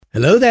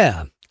Hello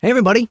there. Hey,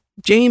 everybody.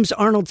 James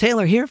Arnold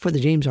Taylor here for the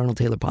James Arnold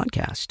Taylor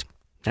Podcast.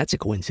 That's a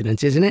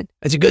coincidence, isn't it?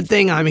 It's a good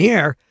thing I'm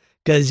here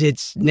because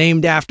it's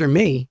named after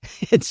me.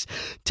 It's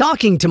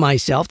Talking to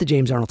Myself, the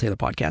James Arnold Taylor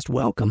Podcast.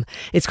 Welcome.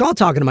 It's called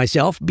Talking to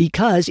Myself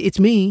because it's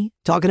me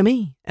talking to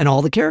me and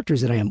all the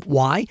characters that I am.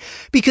 Why?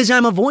 Because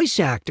I'm a voice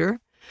actor.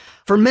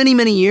 For many,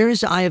 many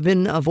years, I have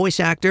been a voice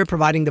actor,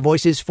 providing the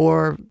voices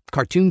for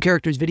cartoon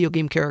characters, video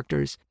game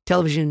characters,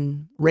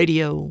 television,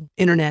 radio,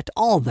 internet,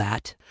 all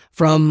that.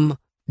 From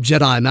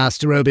Jedi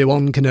Master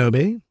Obi-Wan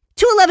Kenobi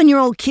to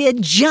 11-year-old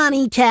kid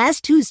Johnny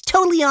Test, who's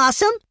totally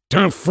awesome.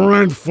 To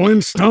Fred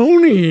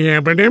Flintstone,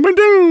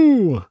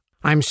 yabba-dabba-doo.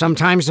 I'm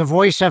sometimes the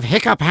voice of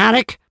Hiccup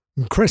Haddock.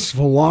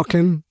 Christopher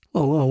Walken.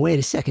 Whoa, wait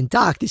a second,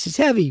 Doc, this is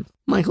heavy.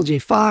 Michael J.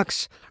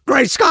 Fox.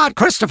 Great Scott,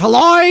 Christopher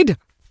Lloyd.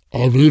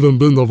 I've even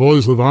been the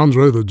voice of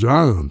Andre the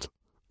Giant.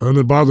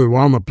 Anybody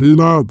want a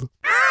peanut?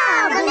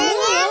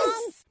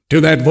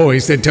 To that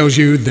voice that tells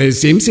you The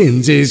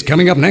Simpsons is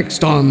coming up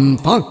next on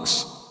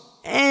Fox.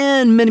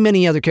 And many,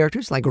 many other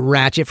characters like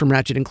Ratchet from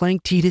Ratchet &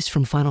 Clank, Tidus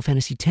from Final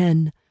Fantasy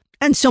X,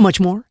 and so much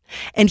more.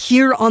 And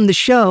here on the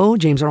show,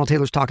 James Arnold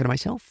Taylor's Talking to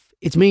Myself.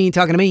 It's me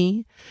talking to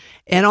me.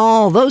 And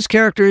all those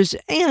characters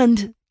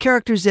and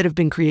characters that have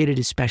been created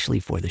especially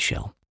for the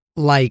show.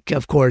 Like,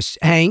 of course,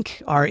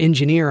 Hank, our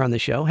engineer on the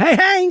show. Hey,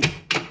 Hank!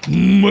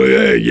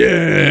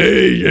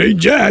 Hey,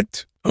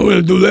 Jet. I'm going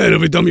to do that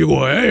every time you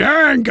go, hey,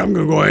 Hank. I'm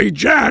going to go, hey,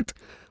 Jet.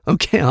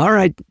 Okay, all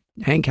right.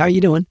 Mehank, how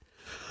you doing?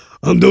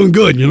 I'm doing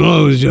good. You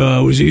know,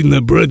 I was eating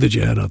the bread that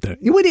you had out there.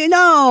 You ate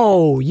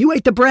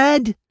the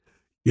bread?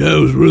 Yeah, it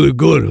was really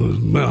good. It was,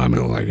 wow.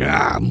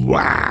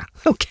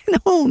 Okay,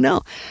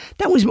 no.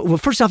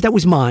 First off, that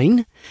was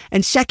mine.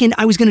 And second,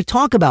 I was going to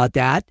talk about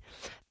that.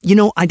 You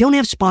know, I don't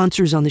have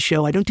sponsors on the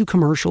show. I don't do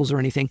commercials or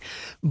anything,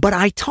 but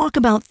I talk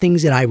about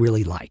things that I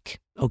really like,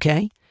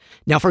 okay?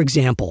 Now, for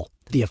example,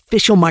 the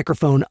official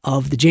microphone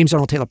of the James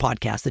Arnold Taylor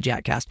Podcast, the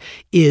Jatcast,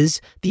 is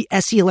the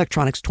SE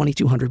Electronics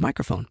 2200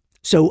 microphone.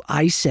 So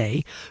I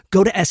say,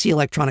 go to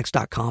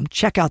seelectronics.com,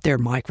 check out their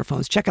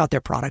microphones, check out their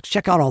products,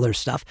 check out all their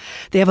stuff.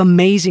 They have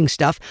amazing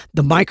stuff.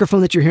 The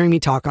microphone that you're hearing me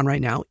talk on right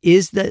now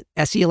is the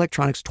SE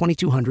Electronics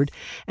 2200,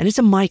 and it's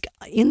a mic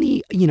in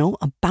the,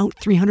 about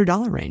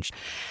 $300 range.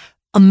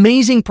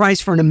 Amazing price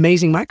for an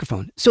amazing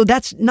microphone. So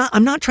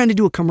I'm not trying to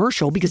do a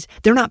commercial because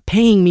they're not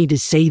paying me to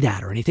say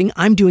that or anything.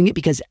 I'm doing it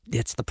because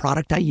it's the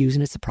product I use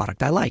and it's the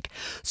product I like.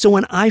 So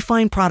when I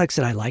find products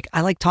that I like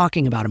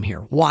talking about them here.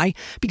 Why?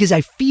 Because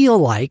I feel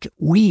like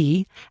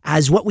we,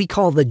 as what we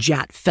call the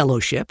Jat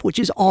Fellowship, which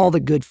is all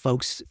the good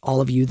folks, all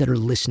of you that are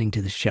listening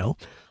to the show,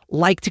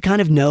 like to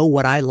kind of know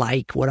what I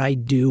like, what I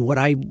do, what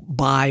I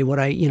buy,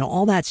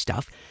 all that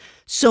stuff.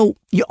 So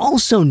you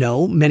also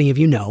know, many of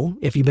you know,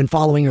 if you've been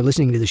following or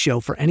listening to the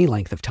show for any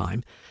length of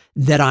time,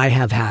 that I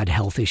have had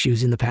health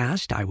issues in the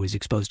past. I was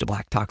exposed to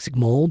black toxic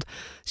mold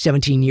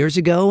 17 years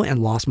ago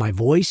and lost my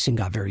voice and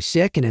got very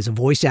sick. And as a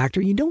voice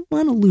actor, you don't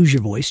want to lose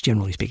your voice,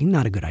 generally speaking,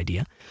 not a good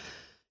idea.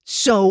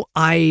 So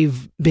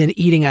I've been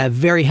eating a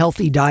very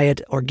healthy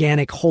diet,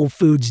 organic whole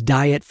foods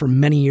diet for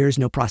many years,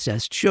 no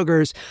processed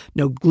sugars,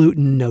 no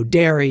gluten, no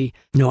dairy,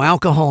 no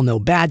alcohol, no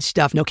bad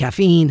stuff, no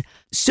caffeine.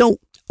 So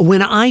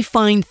when I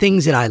find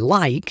things that I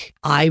like,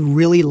 I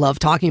really love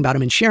talking about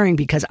them and sharing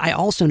because I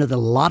also know that a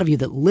lot of you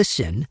that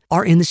listen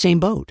are in the same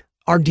boat,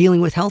 are dealing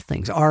with health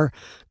things, are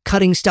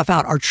cutting stuff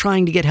out, are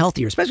trying to get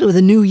healthier, especially with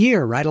a new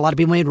year, right? A lot of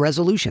people made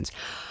resolutions.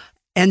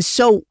 And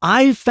so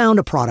I found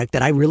a product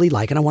that I really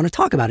like and I want to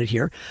talk about it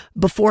here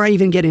before I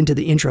even get into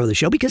the intro of the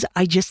show because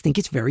I just think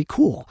it's very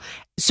cool.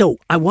 So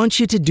I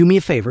want you to do me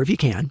a favor if you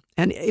can.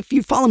 And if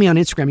you follow me on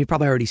Instagram, you've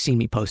probably already seen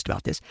me post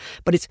about this,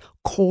 but it's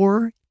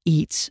Core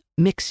Eats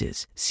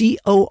Mixes,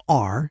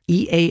 COREATS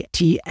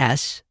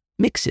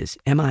Mixes,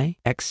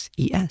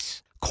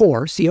 MIXES,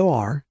 Core,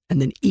 COR,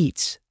 and then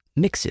Eats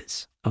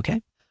Mixes,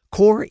 okay?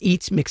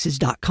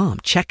 CoreEatsMixes.com.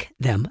 Check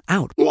them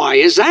out. Why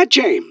is that,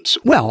 James?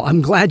 Well,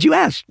 I'm glad you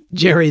asked,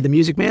 Jerry the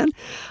Music Man,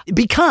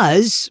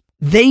 because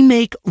they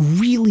make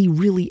really,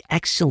 really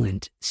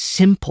excellent,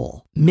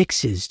 simple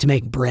mixes to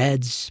make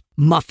breads,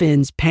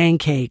 muffins,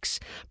 pancakes,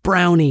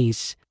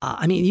 brownies.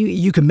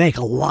 You can make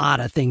a lot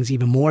of things,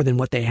 even more than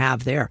what they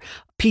have there.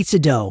 Pizza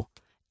dough.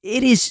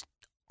 It is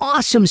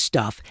awesome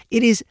stuff.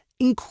 It is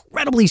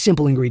incredibly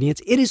simple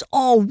ingredients. It is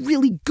all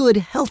really good,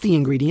 healthy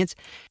ingredients.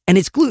 And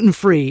it's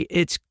gluten-free.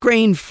 It's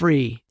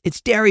grain-free.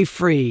 It's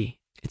dairy-free.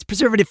 It's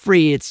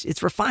preservative-free.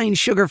 It's refined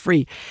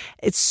sugar-free.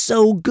 It's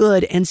so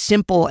good and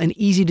simple and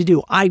easy to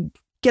do. I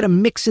get a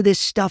mix of this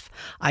stuff.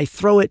 I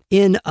throw it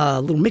in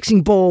a little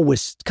mixing bowl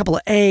with a couple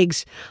of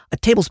eggs, a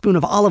tablespoon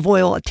of olive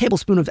oil, a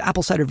tablespoon of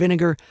apple cider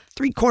vinegar,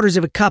 3/4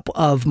 of a cup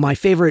of my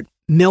favorite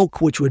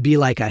milk, which would be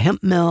like a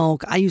hemp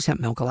milk. I use hemp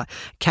milk a lot.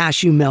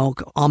 Cashew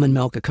milk, almond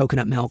milk, a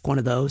coconut milk, one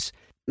of those.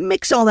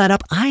 Mix all that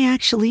up. I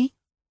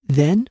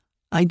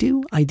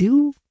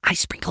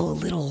sprinkle a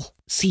little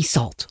sea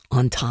salt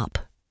on top.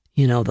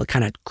 The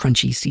kind of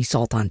crunchy sea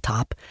salt on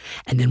top.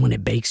 And then when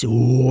it bakes,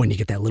 and you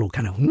get that little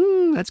kind of,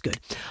 that's good.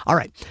 All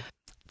right.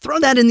 Throw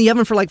that in the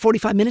oven for like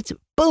 45 minutes.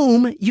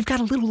 Boom, you've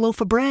got a little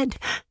loaf of bread.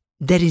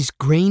 that is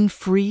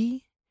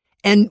grain-free.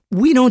 And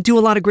we don't do a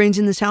lot of grains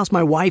in this house.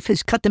 My wife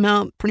has cut them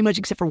out pretty much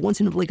except for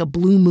once in like a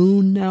blue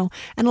moon now.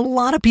 And a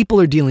lot of people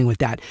are dealing with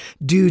that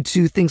due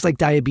to things like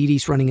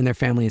diabetes running in their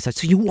family and such.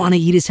 So you want to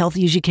eat as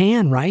healthy as you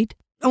can, right?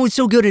 Oh, it's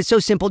so good. It's so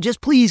simple.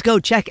 Just please go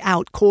check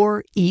out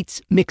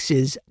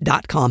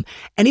CoreEatsMixes.com.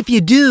 And if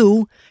you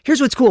do, here's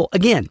what's cool.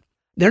 Again,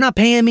 they're not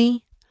paying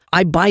me.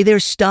 I buy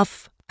their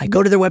stuff. I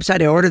go to their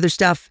website. I order their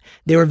stuff.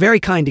 They were very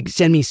kind to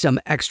send me some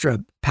extra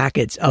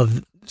packets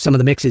of some of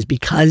the mixes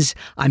because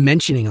I'm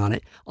mentioning on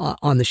it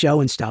on the show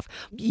and stuff.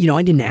 You know,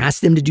 I didn't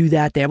ask them to do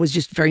that. That was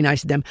just very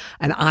nice of them.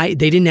 And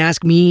they didn't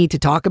ask me to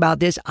talk about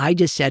this. I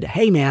just said,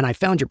 hey man, I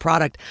found your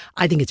product.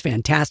 I think it's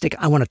fantastic.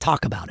 I want to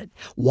talk about it.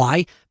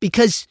 Why?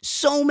 Because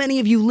so many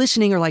of you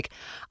listening are like,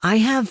 I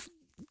have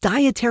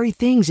dietary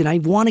things and I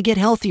want to get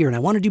healthier and I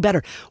want to do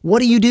better. What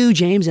do you do,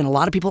 James? And a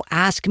lot of people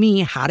ask me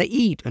how to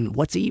eat and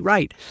what to eat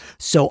right.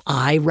 So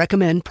I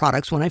recommend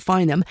products when I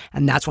find them.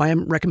 And that's why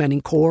I'm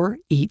recommending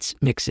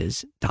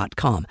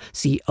CoreEatsMixes.com.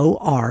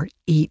 CORE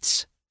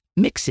Eats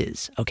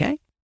Mixes. Okay.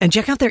 And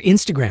check out their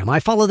Instagram. I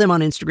follow them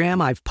on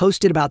Instagram. I've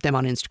posted about them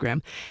on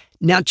Instagram.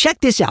 Now check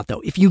this out though.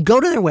 If you go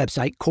to their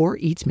website,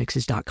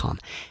 CoreEatsMixes.com,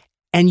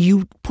 and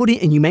you put in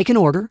and you make an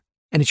order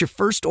and it's your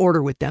first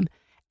order with them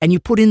and you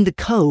put in the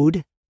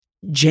code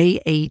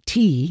JAT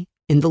in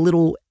the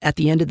little, at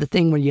the end of the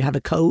thing where you have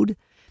a code,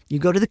 you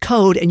go to the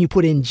code and you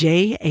put in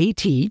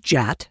JAT,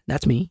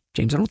 that's me,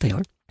 James Arnold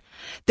Taylor.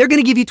 They're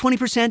going to give you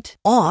 20%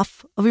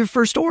 off of your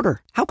first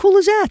order. How cool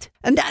is that?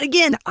 And that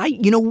again,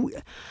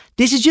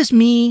 this is just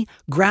me,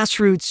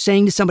 grassroots,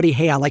 saying to somebody,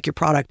 hey, I like your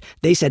product.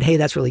 They said, hey,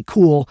 that's really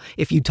cool.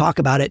 If you talk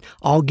about it,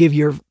 I'll give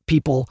your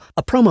people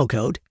a promo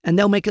code and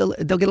they'll get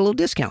a little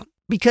discount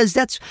because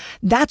that's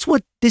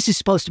what this is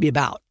supposed to be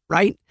about.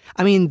 Right?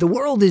 I mean, the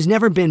world has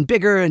never been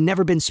bigger and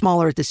never been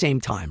smaller at the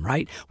same time,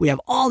 right? We have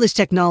all this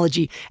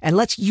technology and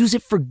let's use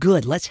it for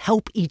good. Let's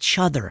help each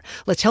other.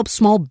 Let's help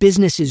small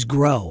businesses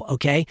grow,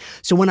 okay?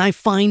 So when I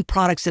find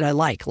products that I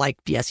like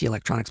the SE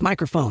Electronics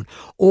microphone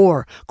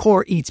or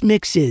Core Eats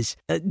Mixes,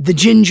 the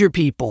Ginger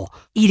People,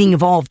 Eating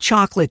Evolved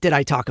Chocolate that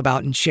I talk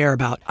about and share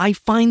about, I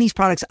find these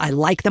products, I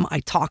like them,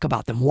 I talk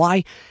about them.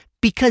 Why?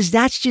 Because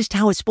that's just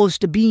how it's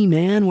supposed to be,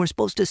 man. We're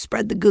supposed to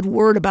spread the good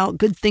word about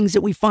good things that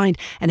we find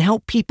and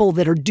help people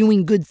that are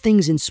doing good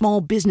things in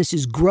small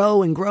businesses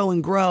grow and grow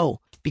and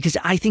grow. Because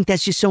I think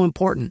that's just so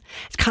important.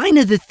 It's kind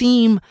of the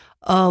theme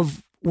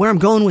of where I'm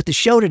going with the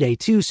show today,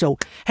 too. So,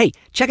 hey,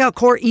 check out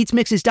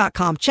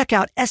CoreEatsMixes.com. Check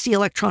out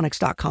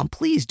SEElectronics.com.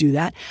 Please do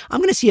that. I'm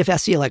going to see if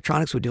SE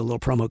Electronics would do a little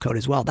promo code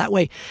as well. That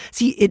way,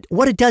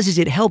 what it does is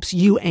it helps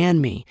you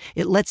and me.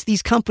 It lets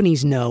these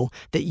companies know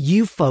that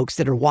you folks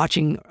that are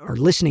watching or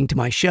listening to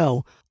my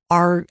show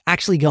are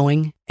actually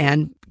going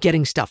and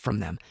getting stuff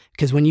from them.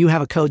 Because when you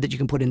have a code that you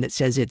can put in that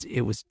says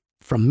it was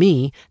from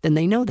me, then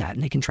they know that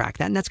and they can track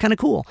that. And that's kind of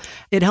cool.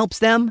 It helps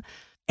them.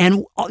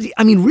 And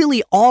I mean,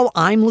 really, all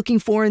I'm looking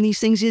for in these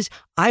things is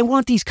I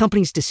want these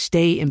companies to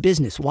stay in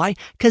business. Why?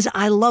 Because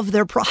I love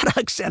their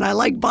products and I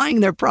like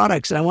buying their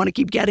products and I want to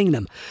keep getting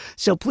them.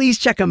 So please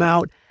check them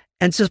out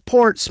and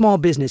support small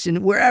business.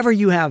 And wherever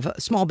you have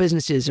small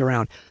businesses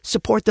around,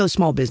 support those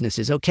small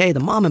businesses, okay? The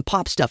mom and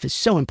pop stuff is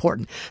so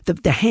important. The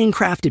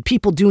handcrafted,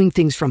 people doing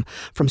things from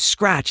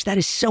scratch, that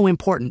is so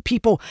important.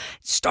 People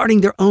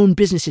starting their own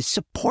businesses,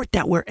 support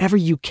that wherever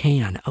you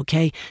can,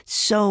 okay?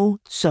 So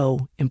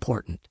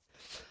important.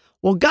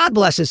 Well, God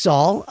bless us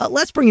all.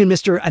 Let's bring in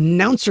Mr.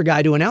 Announcer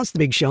Guy to announce the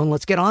big show, and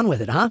let's get on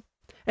with it, huh?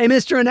 Hey,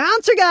 Mr.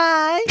 Announcer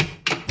Guy.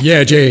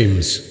 Yeah,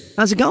 James.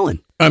 How's it going?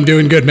 I'm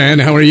doing good, man.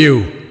 How are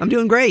you? I'm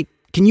doing great.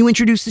 Can you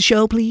introduce the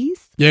show,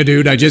 please? Yeah,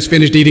 dude, I just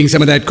finished eating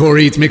some of that Core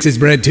Eats Mixes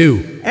bread,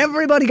 too.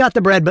 Everybody got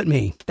the bread but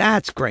me.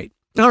 That's great.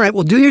 All right,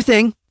 well, do your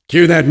thing.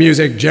 Cue that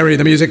music, Jerry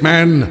the Music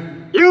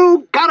Man.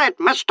 You got it,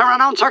 Mr.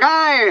 Announcer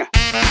Guy.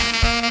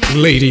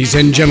 Ladies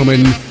and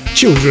gentlemen,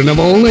 children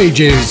of all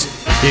ages,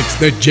 it's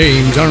the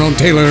James Arnold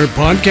Taylor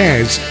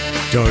Podcast.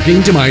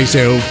 Talking to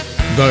myself,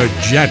 the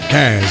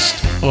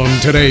Jatcast. On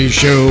today's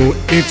show,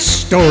 it's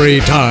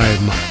story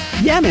time.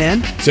 Yeah,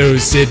 man. So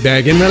sit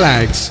back and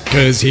relax,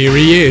 because here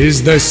he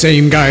is, the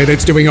same guy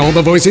that's doing all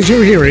the voices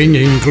you're hearing,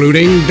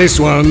 including this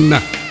one,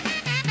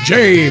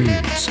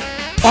 James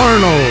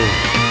Arnold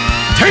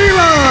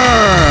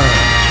Taylor!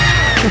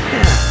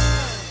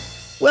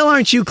 Well,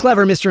 aren't you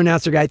clever, Mr.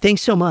 Announcer Guy?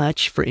 Thanks so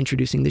much for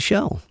introducing the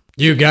show.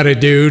 You got it,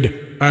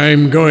 dude.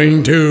 I'm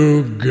going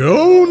to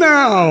go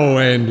now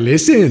and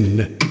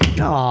listen.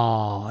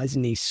 Aw,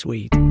 isn't he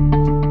sweet?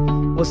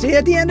 We'll see you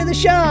at the end of the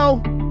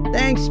show.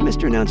 Thanks,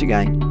 Mr. Announcer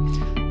Guy.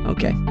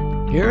 Okay,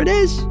 here it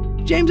is.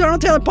 James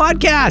Arnold Taylor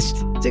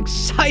Podcast. It's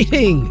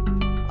exciting.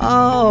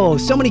 Oh,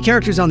 so many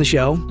characters on the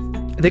show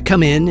that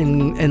come in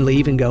and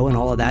leave and go and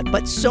all of that,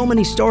 but so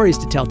many stories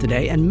to tell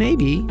today, and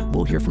maybe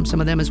we'll hear from some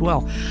of them as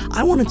well.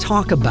 I want to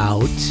talk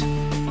about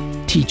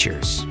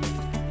teachers.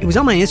 It was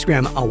on my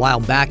Instagram a while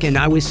back, and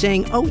I was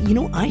saying,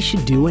 I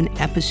should do an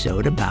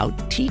episode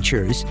about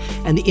teachers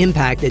and the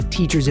impact that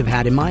teachers have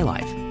had in my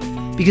life.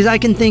 Because I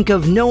can think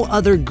of no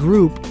other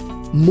group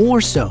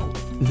more so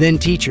than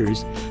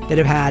teachers that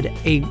have had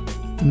a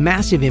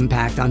massive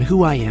impact on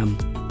who I am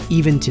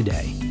even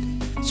today.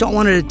 So I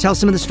wanted to tell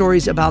some of the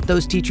stories about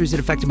those teachers that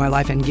affected my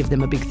life and give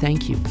them a big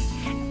thank you.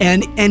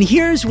 And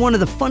here's one of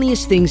the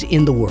funniest things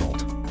in the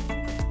world.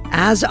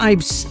 As I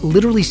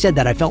literally said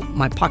that, I felt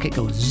my pocket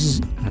go zzz,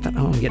 and I thought,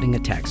 oh, I'm getting a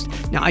text.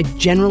 Now, I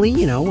generally,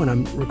 when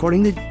I'm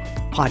recording the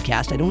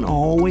podcast, I don't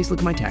always look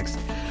at my text,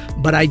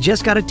 but I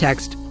just got a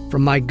text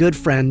from my good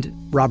friend,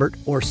 Robert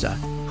Orsa,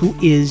 who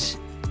is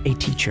a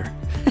teacher.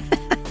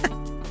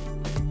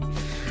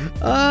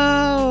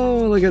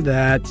 Oh, look at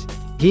that.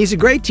 He's a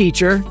great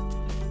teacher.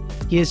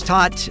 He has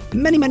taught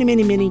many, many,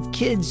 many, many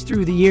kids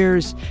through the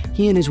years.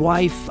 He and his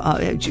wife,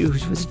 who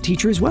was a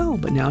teacher as well,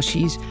 but now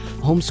she's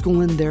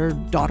homeschooling their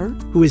daughter,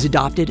 who is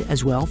adopted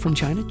as well from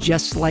China,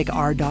 just like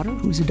our daughter,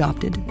 who's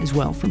adopted as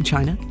well from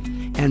China.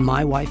 And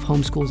my wife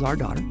homeschools our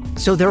daughter.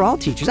 So they're all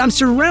teachers. I'm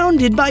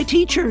surrounded by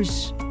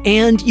teachers.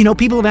 And,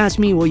 people have asked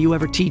me, will you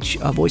ever teach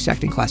a voice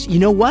acting class? You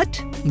know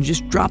what?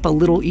 Just drop a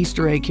little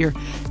Easter egg here.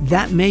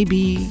 That may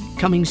be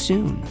coming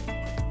soon,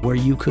 where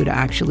you could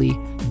actually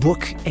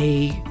book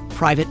a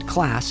private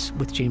class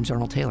with James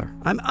Arnold Taylor.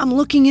 I'm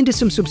looking into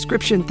some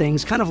subscription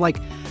things, kind of like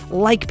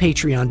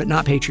Patreon, but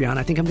not Patreon.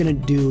 I think I'm going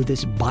to do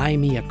this Buy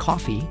Me a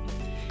Coffee.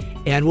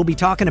 And we'll be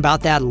talking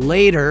about that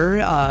later,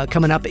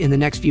 coming up in the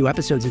next few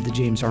episodes of the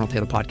James Arnold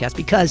Taylor podcast,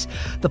 because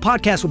the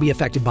podcast will be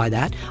affected by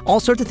that.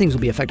 All sorts of things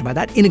will be affected by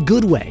that in a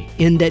good way,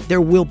 in that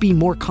there will be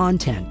more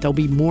content. There'll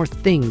be more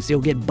things. You'll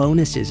get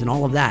bonuses and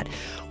all of that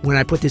when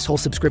I put this whole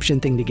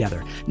subscription thing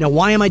together. Now,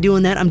 why am I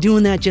doing that? I'm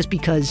doing that just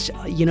because,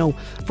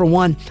 for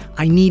one,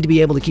 I need to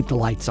be able to keep the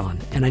lights on,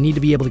 and I need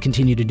to be able to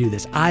continue to do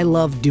this. I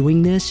love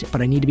doing this,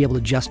 but I need to be able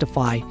to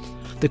justify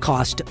the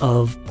cost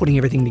of putting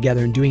everything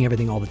together and doing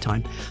everything all the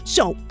time.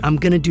 So I'm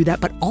going to do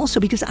that, but also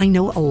because I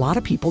know a lot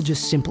of people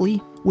just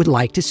simply would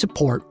like to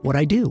support what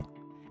I do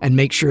and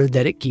make sure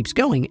that it keeps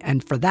going.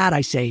 And for that, I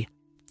say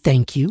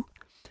thank you.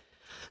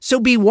 So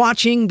be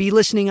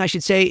listening, I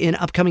should say, in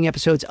upcoming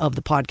episodes of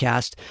the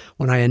podcast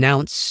when I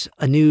announce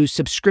a new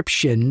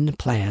subscription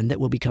plan that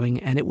will be coming,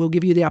 and it will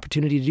give you the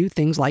opportunity to do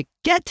things like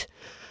get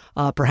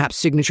perhaps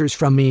signatures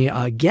from me,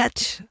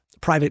 get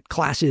private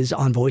classes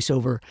on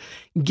voiceover,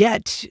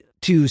 get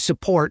to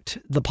support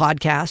the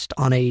podcast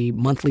on a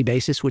monthly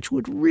basis, which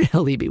would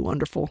really be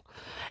wonderful,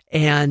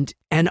 and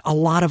a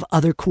lot of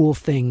other cool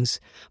things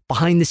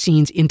behind the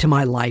scenes into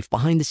my life,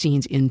 behind the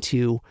scenes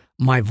into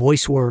my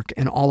voice work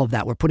and all of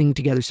that. We're putting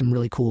together some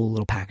really cool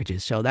little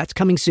packages. So that's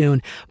coming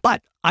soon,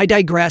 but I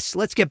digress.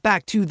 Let's get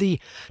back to the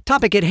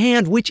topic at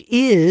hand, which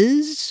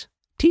is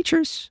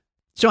teachers.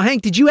 So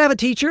Hank, did you have a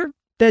teacher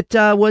that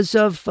was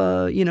of,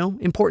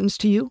 importance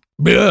to you?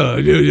 Yeah,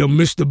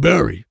 Mr.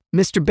 Barry.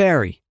 Mr.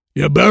 Barry.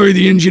 Yeah, Barry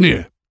the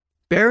engineer.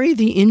 Barry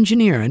the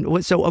engineer.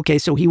 And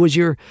so he was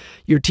your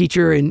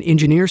teacher in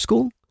engineer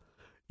school?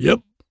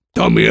 Yep.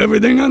 Taught me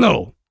everything I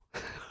know.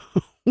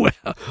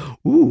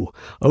 Well,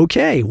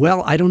 okay.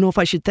 Well, I don't know if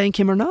I should thank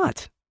him or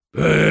not.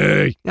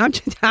 Hey.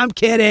 I'm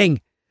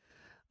kidding.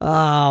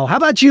 Oh, how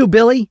about you,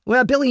 Billy?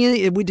 Well,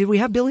 Billy, did we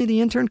have Billy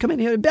the intern come in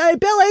here? Hey,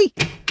 Billy!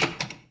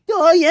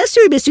 Oh, yes,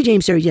 sir, Mr.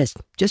 James, sir. Yes.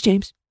 Just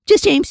James.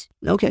 Just James.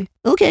 Okay.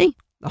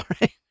 All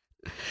right.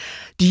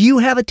 Do you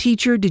have a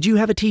teacher? Did you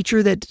have a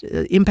teacher that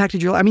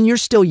impacted your life? I mean, you're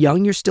still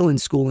young. You're still in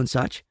school and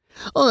such.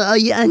 Oh,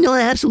 yeah, no,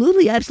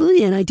 absolutely.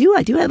 And I do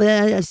have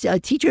a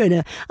teacher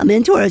and a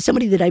mentor,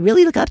 somebody that I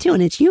really look up to,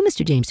 and it's you,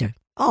 Mr. James, sir.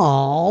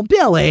 Oh,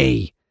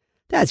 Billy.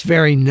 That's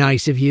very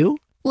nice of you.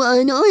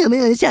 Well, no, I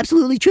mean, it's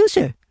absolutely true,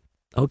 sir.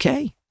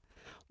 Okay.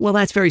 Well,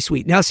 that's very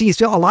sweet. Now, see,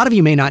 so a lot of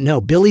you may not know,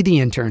 Billy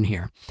the intern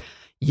here,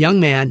 young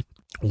man,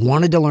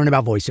 wanted to learn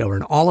about voiceover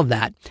and all of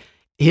that.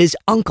 His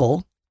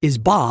uncle is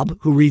Bob,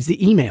 who reads the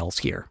emails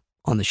here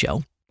on the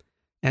show.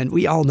 And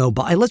we all know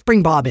Bob. Let's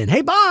bring Bob in.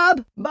 Hey,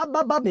 Bob!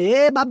 Bob.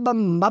 Hey,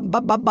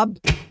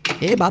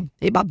 Bob.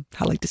 Hey, Bob.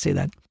 I like to say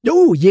that.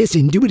 Oh, yes,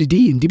 and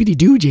doobity-dee and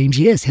dibbity-doo, James.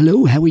 Yes,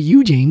 hello, how are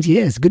you, James?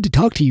 Yes, good to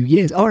talk to you.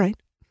 Yes, all right.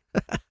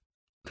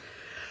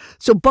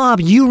 So, Bob,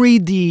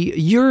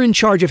 you're in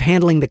charge of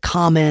handling the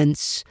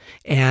comments,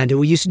 and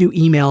we used to do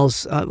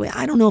emails.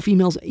 I don't know if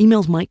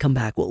emails might come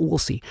back. We'll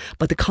see.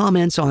 But the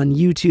comments on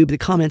YouTube, the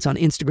comments on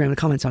Instagram, the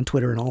comments on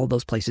Twitter, and all of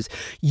those places,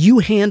 you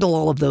handle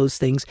all of those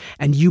things,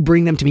 and you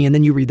bring them to me, and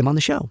then you read them on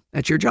the show.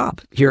 That's your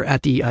job here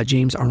at the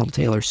James Arnold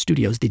Taylor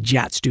Studios, the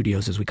JAT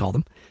Studios, as we call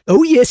them.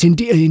 Oh, yes, and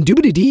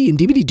doobity-dee and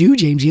dibbity-doo,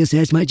 James. Yes,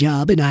 that's my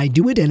job, and I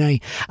do it, and I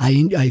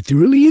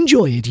thoroughly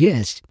enjoy it,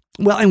 yes.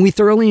 Well, and we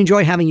thoroughly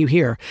enjoy having you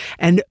here.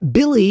 And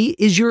Billy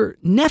is your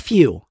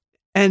nephew.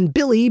 And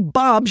Billy,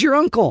 Bob's your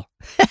uncle.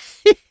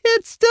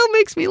 It still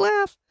makes me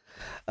laugh.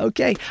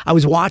 Okay. I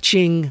was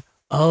watching.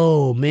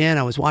 Do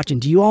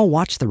you all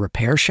watch The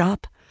Repair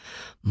Shop?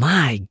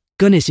 My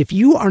goodness, if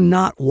you are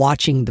not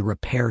watching The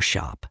Repair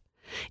Shop,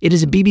 it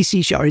is a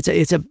BBC show.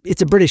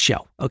 It's a British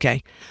show,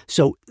 okay?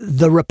 So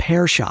The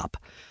Repair Shop,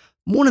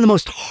 one of the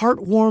most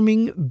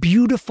heartwarming,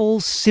 beautiful,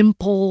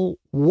 simple,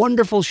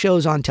 wonderful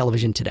shows on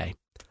television today.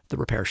 The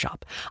Repair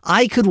Shop.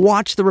 I could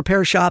watch The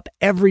Repair Shop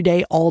every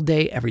day, all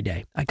day, every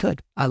day. I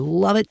could. I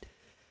love it.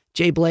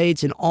 Jay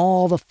Blades and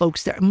all the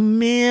folks there.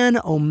 Man,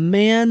 oh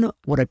man,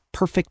 what a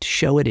perfect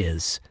show it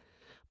is.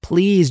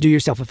 Please do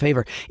yourself a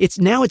favor. It's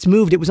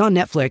moved. It was on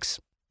Netflix,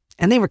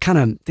 and they were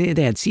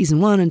they had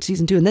season 1 and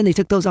season 2, and then they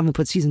took those off and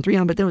put season 3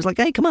 on, but they was like,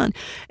 hey, come on.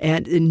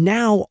 And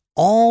now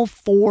all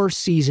 4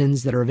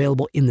 seasons that are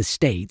available in the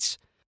States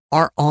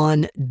are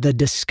on the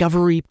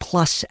Discovery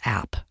Plus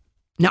app.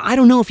 Now, I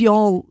don't know if you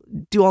all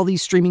do all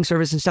these streaming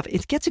services and stuff.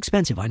 It gets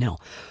expensive, I know.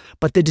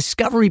 But the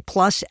Discovery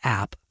Plus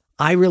app,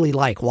 I really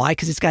like. Why?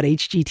 Because it's got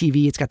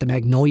HGTV, it's got the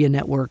Magnolia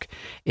Network,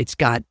 it's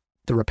got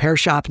the Repair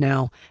Shop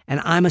now,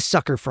 and I'm a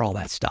sucker for all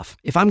that stuff.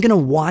 If I'm going to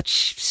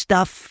watch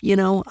stuff,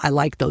 I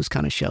like those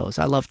kind of shows.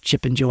 I love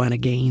Chip and Joanna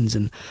Gaines,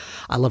 and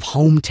I love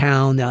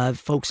Hometown,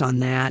 folks on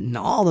that, and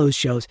all those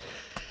shows.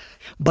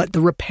 But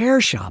the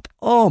Repair Shop,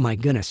 oh my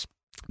goodness,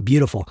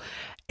 beautiful.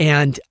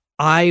 And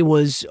I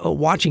was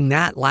watching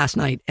that last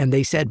night, and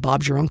they said,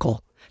 Bob's your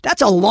uncle.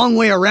 That's a long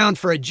way around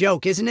for a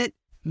joke, isn't it?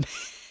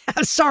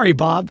 Sorry,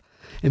 Bob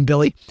and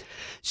Billy.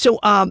 So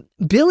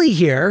Billy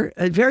here,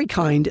 very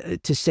kind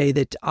to say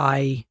that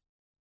I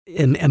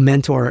am a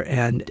mentor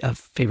and a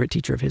favorite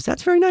teacher of his.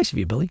 That's very nice of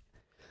you, Billy.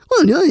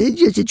 Well, no, it's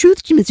just the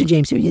truth, Mr.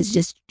 James. It's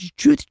just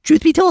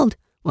truth be told.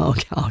 Well,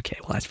 okay.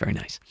 Well, that's very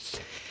nice.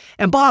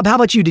 And Bob, how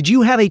about you? Did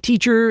you have a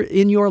teacher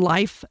in your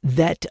life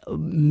that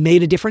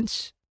made a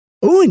difference?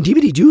 Oh, and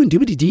dibbity-doo and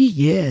dibbity-dee,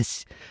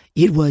 yes.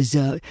 It was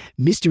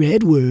Mr.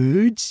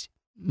 Edwards.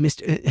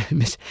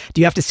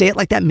 Do you have to say it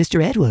like that,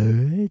 Mr.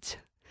 Edwards?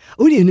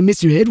 Oh, and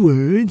Mr.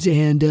 Edwards,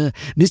 and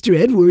Mr.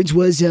 Edwards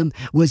was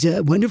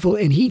wonderful,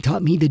 and he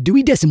taught me the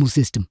Dewey Decimal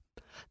System.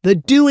 The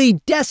Dewey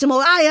Decimal.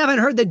 I haven't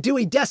heard the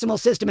Dewey Decimal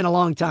System in a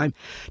long time.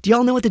 Do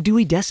y'all know what the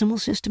Dewey Decimal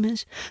System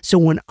is? So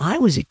when I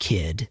was a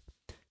kid,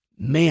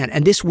 man,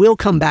 and this will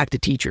come back to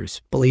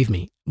teachers, believe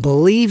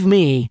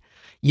me,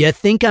 you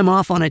think I'm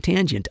off on a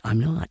tangent. I'm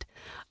not.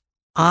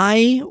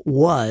 I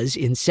was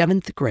in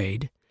 7th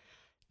grade,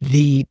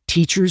 the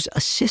teacher's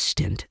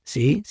assistant.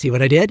 See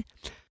what I did?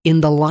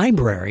 In the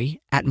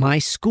library at my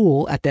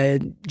school at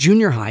the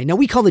junior high. Now,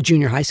 we call it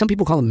junior high. Some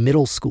people call it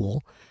middle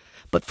school.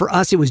 But for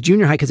us, it was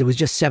junior high because it was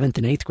just 7th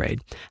and 8th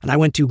grade. And I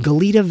went to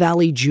Goleta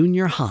Valley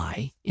Junior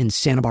High in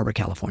Santa Barbara,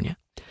 California.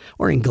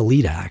 Or in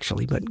Goleta,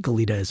 actually. But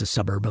Goleta is a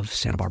suburb of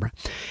Santa Barbara.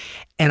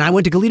 And I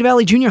went to Goleta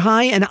Valley Junior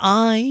High, and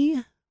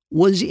I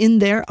was in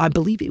there. I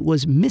believe it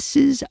was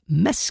Mrs.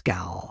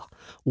 Mescal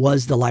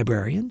was the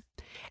librarian.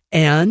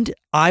 And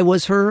I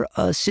was her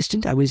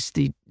assistant. I was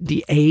the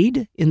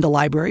aide in the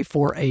library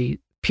for a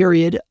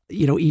period,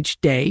 each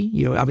day.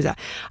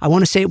 I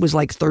want to say it was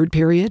like 3rd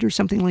period or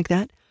something like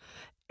that.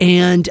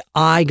 And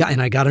I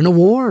got an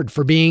award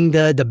for being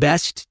the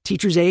best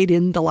teacher's aide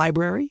in the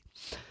library.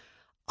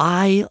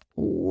 I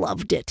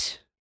loved it.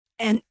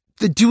 And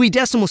the Dewey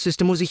Decimal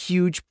System was a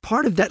huge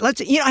part of that.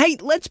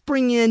 Let's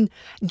bring in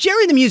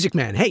Jerry the Music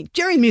Man. Hey,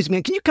 Jerry the Music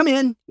Man, can you come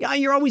in? Yeah,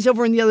 you're always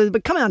over in the other,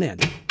 but come on in.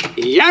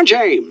 Yeah,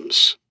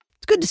 James.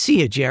 It's good to see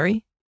you,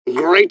 Jerry.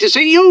 Great to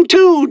see you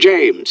too,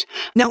 James.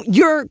 Now,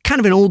 you're kind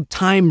of an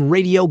old-time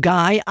radio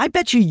guy. I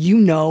bet you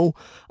know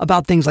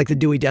about things like the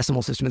Dewey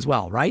Decimal System as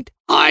well, right?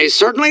 I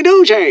certainly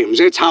do,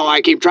 James. It's how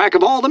I keep track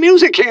of all the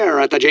music here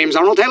at the James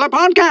Arnold Taylor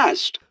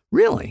Podcast.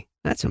 Really?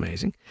 That's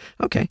amazing.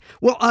 Okay.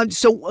 Well,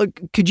 so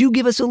could you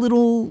give us a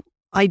little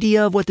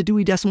idea of what the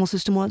Dewey Decimal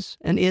System was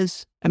and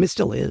is? I mean, it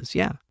still is,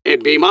 yeah.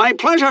 It'd be my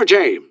pleasure,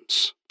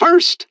 James.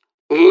 First,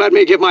 let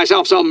me give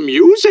myself some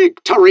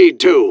music to read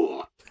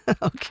to.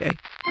 Okay.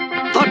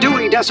 The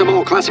Dewey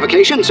Decimal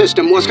Classification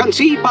System was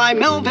conceived by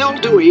Melville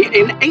Dewey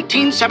in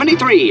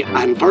 1873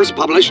 and first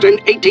published in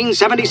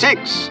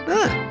 1876.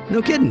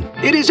 No kidding.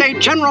 It is a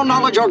general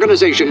knowledge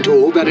organization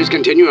tool that is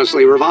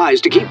continuously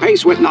revised to keep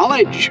pace with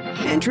knowledge.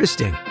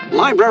 Interesting.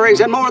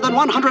 Libraries in more than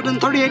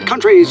 138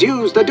 countries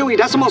use the Dewey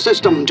Decimal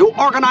System to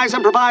organize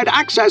and provide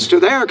access to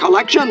their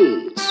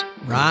collections.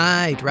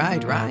 Right.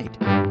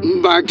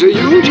 Back to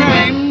you,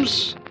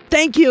 James.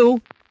 Thank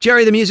you,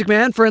 Jerry the Music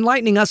Man, for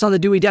enlightening us on the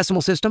Dewey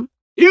Decimal System.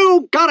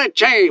 You got it,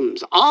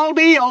 James. I'll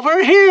be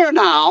over here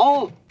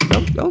now.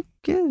 Oh,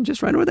 yeah,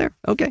 just right over there.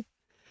 Okay.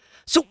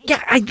 So,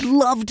 yeah, I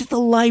loved the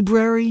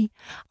library.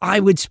 I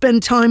would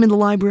spend time in the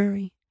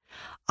library.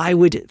 I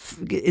would,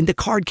 in the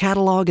card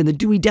catalog and the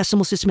Dewey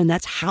Decimal System, and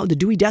that's how, the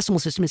Dewey Decimal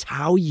System is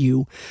how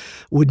you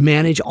would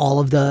manage all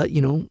of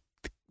the,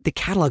 the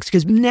catalogs,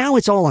 because now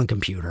it's all on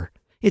computer.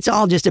 It's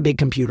all just a big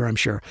computer, I'm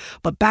sure.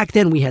 But back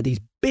then we had these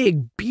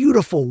big,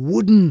 beautiful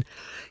wooden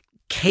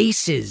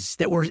cases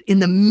that were in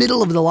the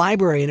middle of the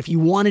library. And if you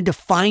wanted to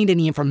find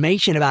any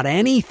information about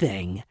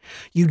anything,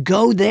 you'd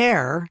go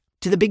there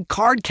to the big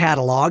card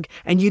catalog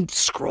and you'd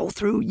scroll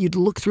through, you'd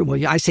look through.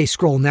 Well, I say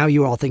scroll. Now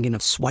you're all thinking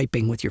of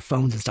swiping with your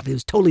phones and stuff. It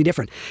was totally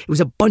different. It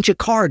was a bunch of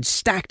cards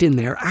stacked in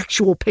there,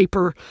 actual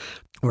paper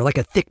or like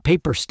a thick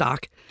paper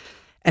stock.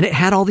 And it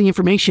had all the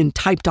information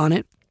typed on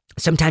it.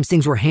 Sometimes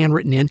things were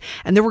handwritten in,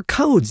 and there were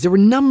codes, there were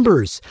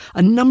numbers,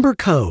 a number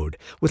code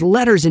with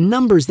letters and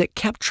numbers that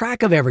kept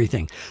track of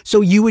everything.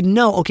 So you would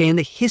know, okay, in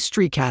the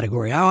history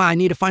category, I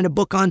need to find a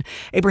book on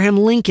Abraham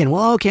Lincoln.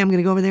 Well, okay, I'm going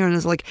to go over there, and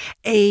it's like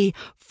A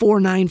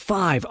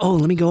A495. Oh,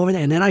 let me go over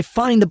there. And then I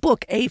find the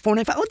book,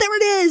 A495. Oh, there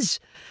it is.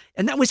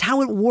 And that was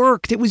how it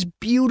worked. It was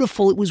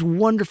beautiful. It was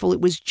wonderful.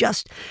 It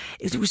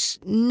was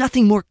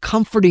nothing more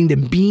comforting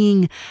than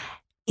being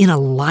in a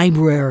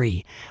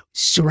library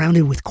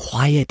surrounded with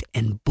quiet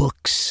and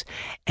books.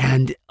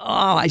 And,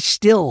 I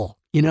still,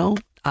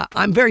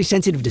 I'm very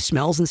sensitive to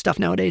smells and stuff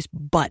nowadays,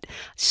 but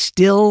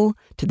still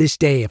to this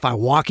day, if I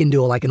walk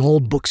into an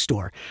old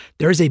bookstore,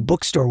 there is a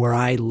bookstore where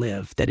I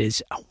live that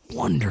is a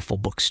wonderful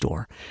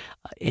bookstore.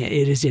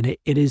 It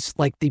is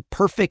like the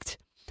perfect,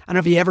 I don't know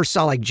if you ever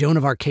saw Joan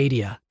of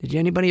Arcadia. Did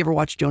anybody ever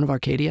watch Joan of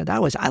Arcadia?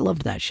 I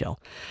loved that show.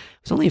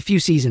 It was only a few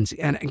seasons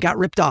and it got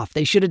ripped off.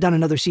 They should have done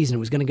another season. It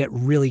was going to get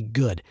really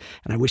good.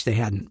 And I wish they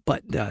hadn't,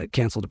 but they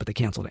canceled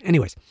it.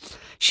 Anyways,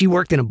 she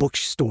worked in a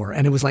bookstore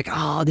and it was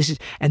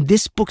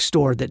this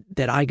bookstore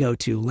that I go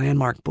to,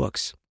 Landmark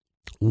Books,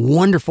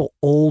 wonderful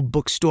old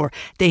bookstore.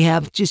 They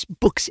have just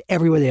books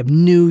everywhere. They have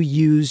new,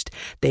 used.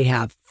 They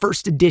have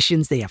first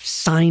editions. They have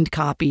signed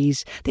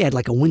copies. They had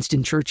a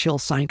Winston Churchill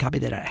signed copy.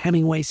 They had a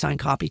Hemingway signed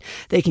copy.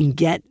 They can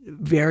get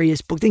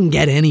various books. They can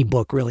get any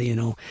book, really,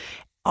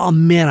 Oh,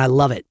 man, I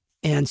love it.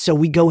 And so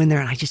we go in there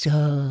and I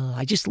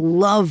just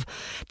love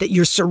that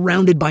you're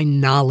surrounded by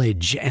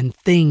knowledge and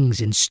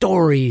things and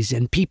stories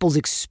and people's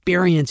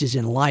experiences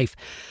in life.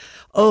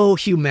 Oh,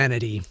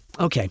 humanity.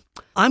 Okay,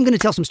 I'm going to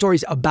tell some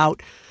stories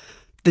about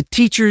the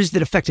teachers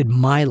that affected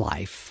my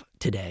life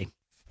today.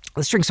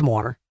 Let's drink some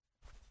water.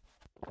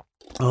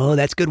 Oh,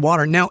 that's good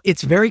water. Now,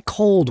 it's very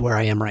cold where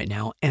I am right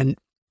now, and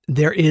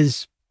there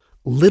is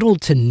little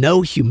to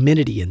no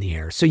humidity in the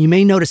air. So you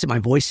may notice that my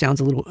voice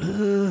sounds a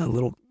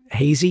little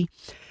hazy.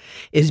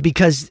 Is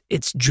because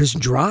it's just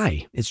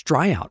dry. It's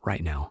dry out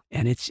right now.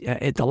 And it's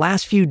the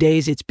last few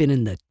days, it's been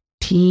in the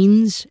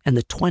teens and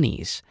the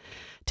 20s.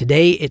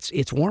 Today,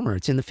 it's warmer.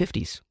 It's in the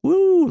 50s.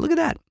 Woo, look at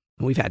that.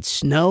 We've had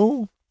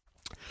snow.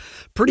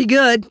 Pretty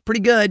good.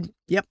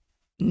 Yep.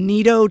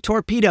 Neato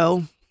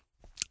torpedo.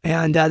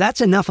 And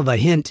that's enough of a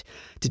hint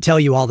to tell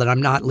you all that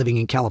I'm not living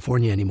in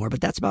California anymore.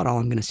 But that's about all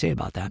I'm going to say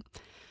about that.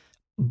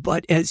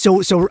 But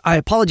so I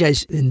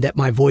apologize that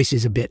my voice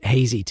is a bit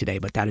hazy today,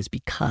 but that is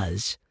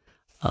because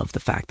of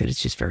the fact that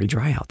it's just very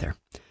dry out there.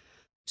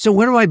 So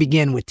where do I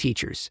begin with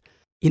teachers?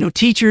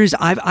 Teachers,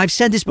 I've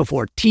said this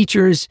before,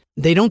 teachers,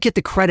 they don't get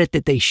the credit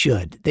that they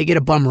should. They get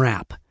a bum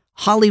rap.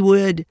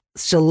 Hollywood,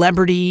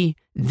 celebrity,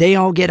 they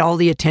all get all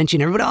the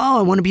attention. Everybody,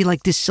 I want to be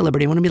like this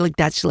celebrity. I want to be like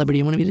that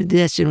celebrity. I want to be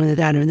this and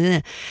that and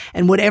that.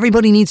 And what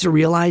everybody needs to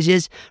realize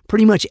is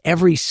pretty much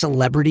every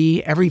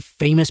celebrity, every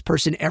famous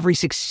person, every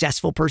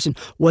successful person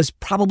was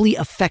probably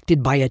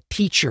affected by a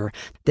teacher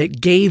that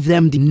gave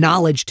them the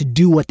knowledge to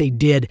do what they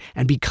did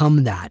and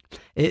become that.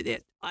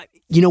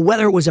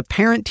 Whether it was a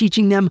parent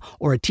teaching them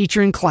or a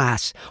teacher in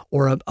class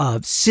or a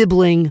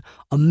sibling,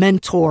 a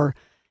mentor,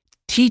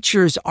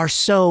 teachers are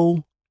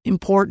so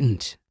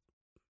important.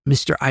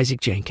 Mr.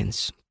 Isaac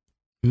Jenkins,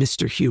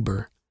 Mr.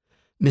 Huber,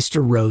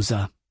 Mr.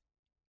 Rosa,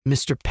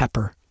 Mr.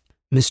 Pepper,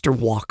 Mr.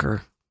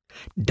 Walker,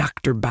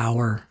 Dr.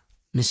 Bauer,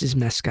 Mrs.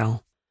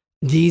 Mescal.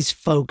 These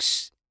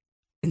folks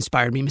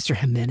inspired me. Mr.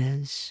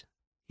 Jimenez.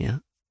 Yeah.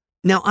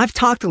 Now, I've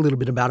talked a little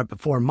bit about it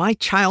before. My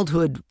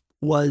childhood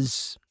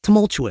was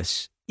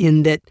tumultuous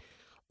in that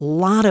a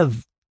lot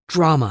of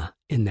drama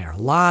in there, a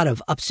lot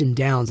of ups and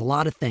downs, a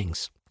lot of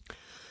things.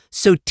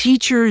 So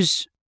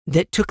teachers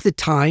that took the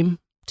time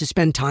to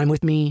spend time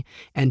with me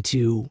and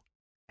to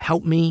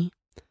help me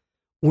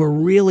were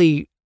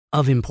really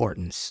of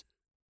importance.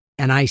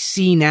 And I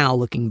see now,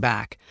 looking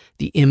back,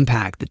 the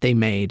impact that they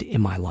made in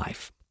my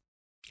life.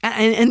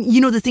 And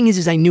the thing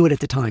is I knew it at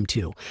the time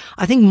too.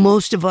 I think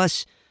most of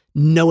us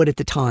know it at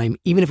the time,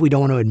 even if we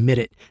don't want to admit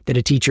it, that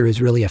a teacher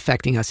is really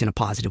affecting us in a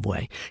positive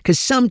way. Because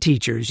some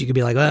teachers, you could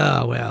be like,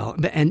 oh, well,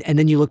 and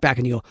then you look back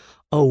and you go,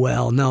 oh,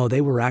 well, no,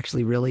 they were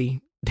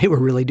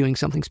really doing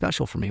something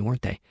special for me,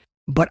 weren't they?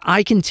 But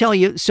I can tell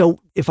you, so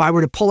if I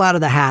were to pull out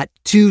of the hat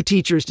 2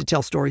 teachers to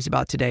tell stories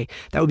about today,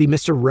 that would be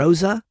Mr.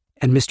 Rosa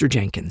and Mr.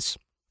 Jenkins.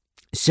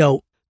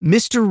 So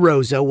Mr.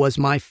 Rosa was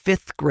my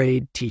 5th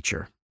grade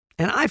teacher.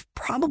 And I've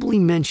probably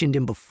mentioned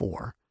him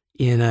before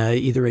in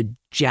either a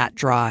Jat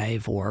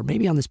Drive or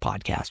maybe on this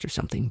podcast or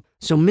something.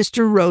 So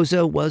Mr.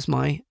 Rosa was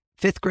my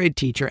 5th grade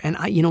teacher. And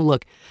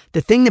look,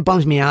 the thing that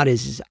bums me out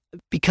is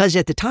because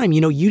at the time,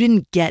 you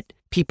didn't get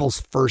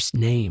people's first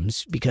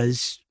names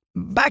because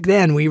back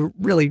then we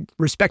really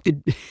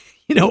respected,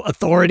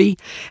 authority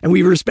and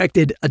we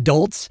respected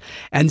adults.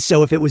 And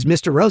so if it was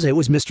Mr. Rosa, it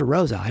was Mr.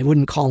 Rosa. I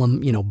wouldn't call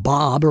him,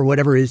 Bob or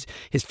whatever his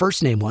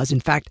first name was.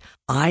 In fact,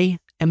 I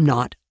am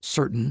not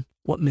certain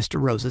what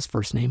Mr. Rosa's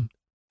first name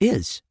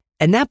is.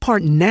 And that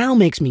part now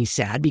makes me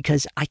sad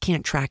because I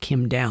can't track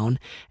him down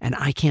and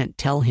I can't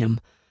tell him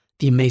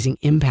the amazing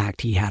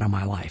impact he had on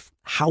my life.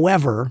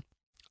 However,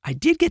 I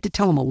did get to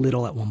tell him a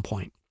little at one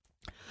point,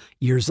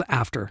 years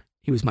after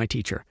he was my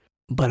teacher.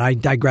 But I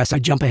digress. I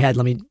jump ahead.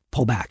 Let me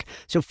pull back.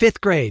 So 5th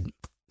grade,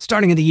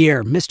 starting of the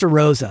year, Mr.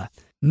 Rosa.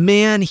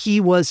 Man,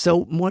 he was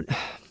so what?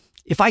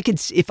 If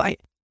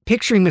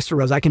picturing Mr.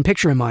 Rose. I can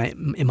picture in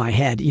my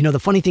head. You know, the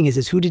funny thing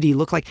is who did he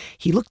look like?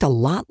 He looked a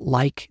lot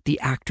like the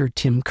actor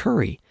Tim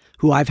Curry,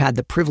 who I've had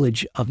the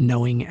privilege of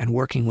knowing and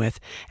working with,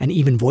 and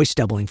even voice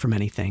doubling for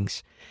many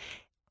things.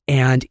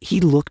 And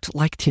he looked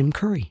like Tim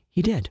Curry.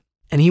 He did.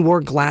 And he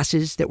wore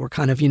glasses that were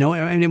kind of, you know,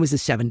 and it was the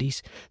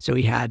 70s. So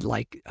he had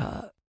like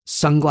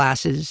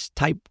sunglasses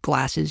type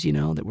glasses, you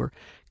know, that were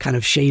kind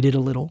of shaded a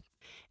little.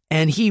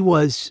 And he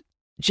was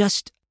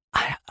just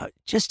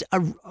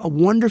a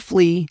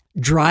wonderfully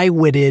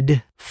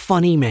dry-witted,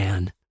 funny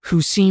man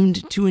who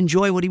seemed to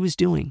enjoy what he was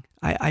doing.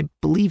 I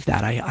believe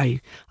that.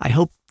 I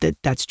hope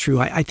that that's true.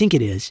 I think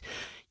it is.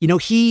 You know,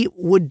 he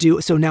would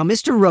do, so now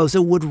Mr.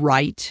 Rosa would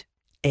write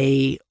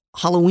a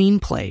Halloween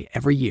play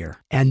every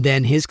year, and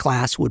then his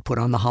class would put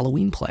on the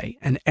Halloween play.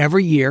 And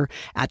every year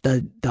at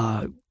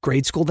the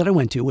grade school that I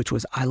went to, which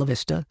was Isla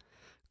Vista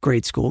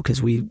Grade School,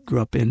 because we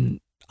grew up in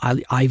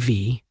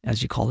IV,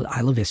 as you call it,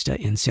 Isla Vista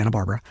in Santa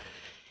Barbara.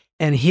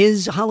 And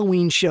his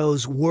Halloween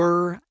shows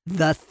were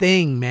the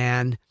thing,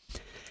 man.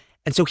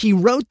 And so he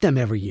wrote them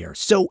every year.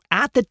 So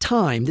at the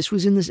time, this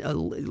was in the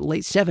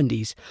late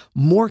 70s,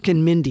 Mork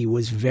and Mindy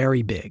was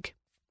very big,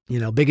 you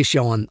know, biggest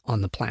show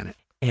on the planet.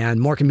 And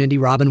Mork and Mindy,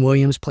 Robin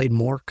Williams played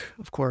Mork,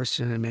 of course.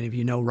 And many of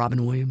you know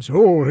Robin Williams.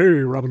 Oh, hey,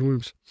 Robin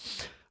Williams,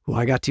 who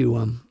I got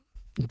to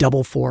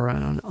double for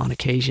on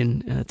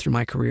occasion through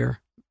my career.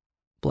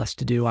 Blessed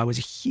to do. I was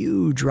a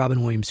huge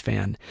Robin Williams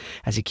fan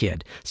as a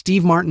kid.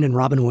 Steve Martin and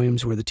Robin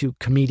Williams were the two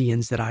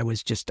comedians that I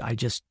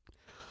just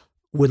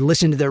would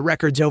listen to their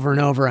records over and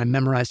over. I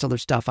memorized all their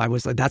stuff.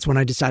 That's when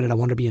I decided I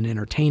wanted to be an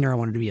entertainer. I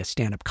wanted to be a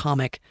stand-up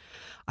comic.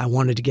 I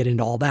wanted to get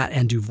into all that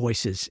and do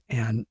voices.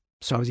 And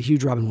so I was a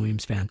huge Robin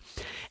Williams fan.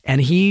 And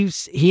he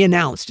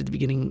announced at the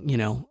beginning, you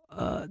know,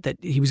 that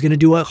he was going to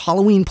do a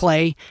Halloween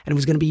play, and it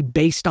was going to be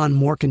based on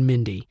Mork and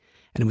Mindy.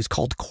 And it was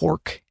called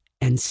Cork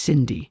and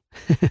Cindy.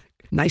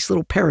 Nice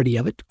little parody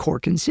of it,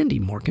 Cork and Cindy,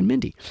 Mork and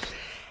Mindy.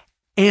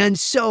 And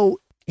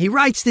so he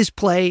writes this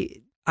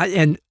play,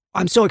 and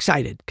I'm so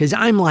excited because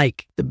I'm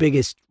like the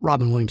biggest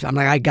Robin Williams. I'm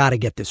like, I got to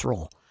get this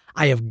role.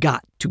 I have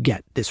got to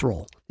get this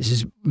role. This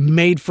is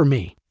made for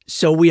me.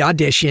 So we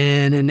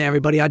audition, and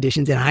everybody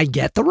auditions, and I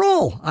get the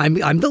role. I'm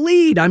the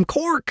lead. I'm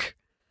Cork.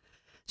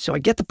 So I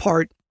get the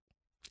part,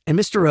 and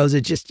Mr. Rosa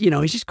just, you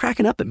know, he's just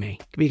cracking up at me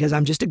because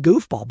I'm just a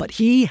goofball. But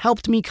he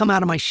helped me come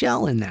out of my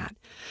shell in that,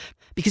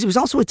 because it was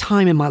also a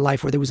time in my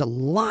life where there was a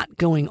lot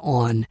going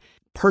on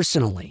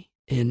personally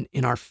in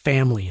our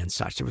family and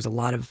such. There was a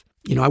lot of,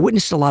 you know, I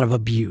witnessed a lot of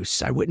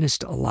abuse. I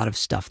witnessed a lot of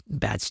stuff,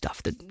 bad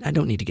stuff that I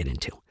don't need to get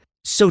into.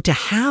 So to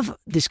have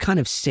this kind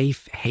of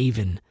safe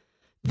haven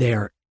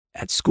there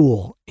at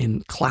school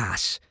in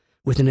class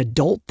with an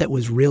adult that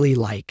was really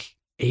like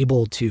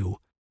able to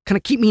kind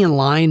of keep me in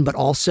line, but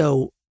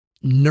also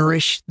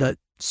nourish the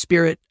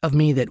spirit of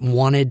me that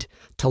wanted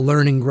to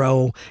learn and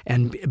grow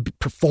and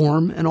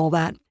perform and all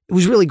that. It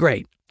was really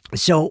great.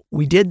 So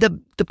we did the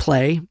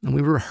play, and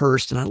we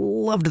rehearsed, and I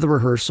loved the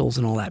rehearsals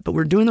and all that, but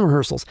we're doing the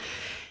rehearsals.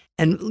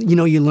 And, you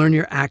know, you learn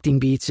your acting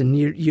beats and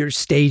your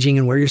staging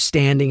and where you're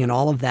standing and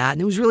all of that.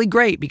 And it was really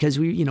great because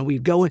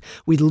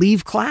we'd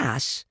leave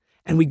class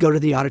and we'd go to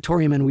the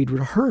auditorium and we'd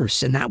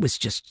rehearse. And that was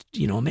just,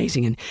 you know,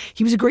 amazing. And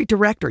he was a great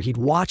director. He'd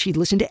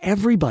listen to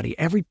everybody,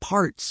 everybody's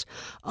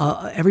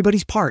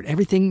part,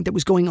 everything that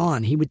was going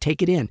on. He would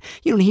take it in,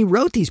 you know, and he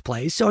wrote these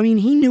plays. So, I mean,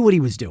 he knew what he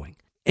was doing.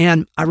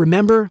 And I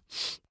remember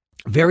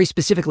very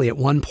specifically at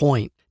one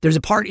point, there's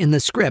a part in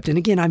the script. And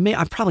again,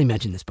 I've probably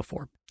mentioned this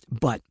before,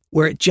 but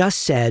where it just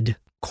said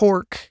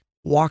Cork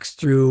walks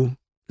through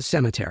the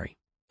cemetery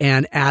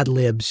and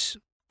ad-libs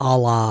a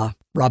la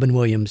Robin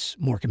Williams,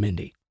 Mork and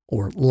Mindy,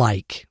 or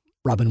like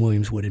Robin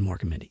Williams would in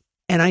Mork and Mindy.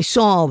 And I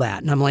saw all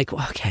that, and I'm like,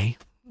 okay,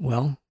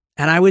 well,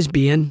 and I was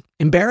being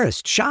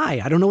embarrassed, shy.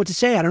 I don't know what to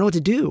say. I don't know what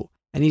to do.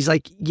 And he's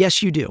like,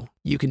 yes, you do.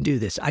 You can do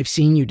this. I've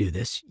seen you do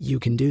this. You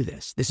can do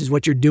this. This is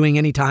what you're doing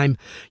anytime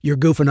you're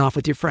goofing off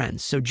with your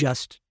friends. So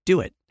just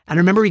do it. And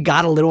I remember he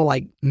got a little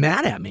like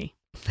mad at me.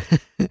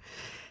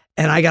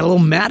 And I got a little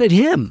mad at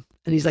him.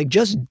 And he's like,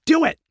 just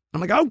do it. I'm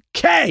like,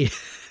 okay.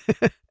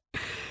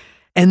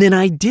 And then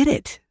I did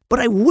it. But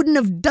I wouldn't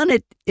have done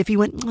it if he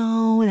went,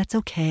 oh, that's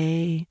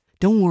okay.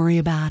 Don't worry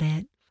about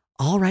it.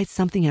 I'll write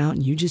something out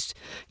and you just...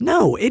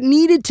 No, it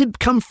needed to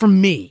come from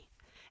me.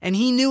 And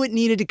he knew it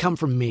needed to come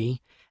from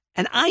me.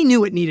 And I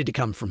knew it needed to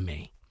come from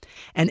me.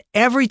 And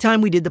every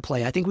time we did the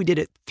play, I think we did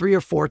it 3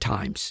 or 4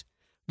 times.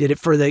 Did it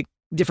for the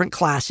different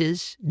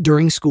classes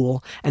during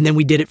school. And then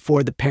we did it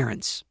for the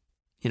parents,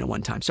 you know,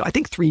 one time. So I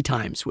think 3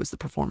 times was the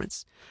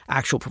performance,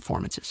 actual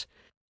performances.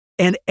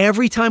 And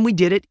every time we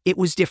did it, it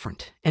was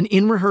different. And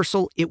in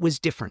rehearsal, it was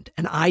different.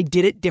 And I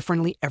did it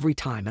differently every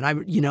time. And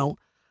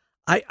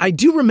I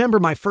do remember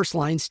my first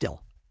line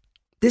still.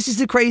 This is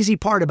the crazy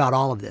part about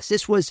all of this.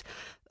 This was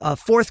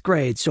 4th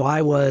grade. So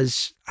I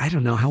was, I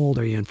don't know, how old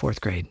are you in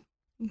 4th grade?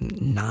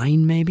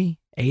 9 maybe?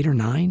 8 or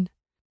 9?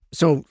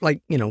 So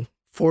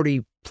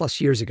 40 plus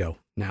years ago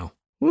now.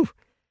 Woo.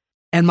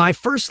 And my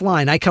first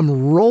line, I come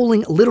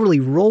literally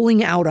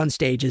rolling out on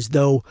stage as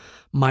though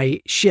my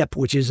ship,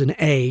 which is an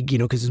egg,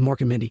 because it's Mork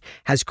and Mindy,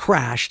 has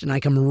crashed. And I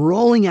come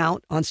rolling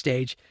out on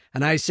stage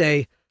and I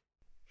say,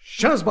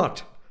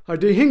 Shazbot! I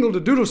dehingled a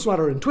doodle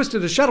swatter and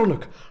twisted a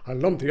shadownook. I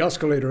lumped the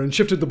escalator and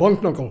shifted the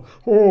bunk knuckle.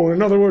 Oh,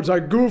 in other words, I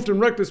goofed and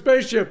wrecked the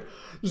spaceship.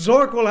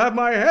 Zork will have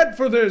my head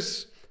for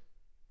this.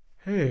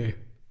 Hey,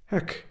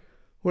 heck,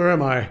 where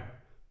am I?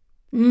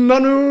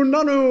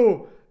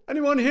 Nanu!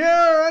 Anyone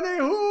here?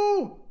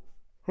 Any-who?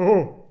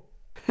 Oh.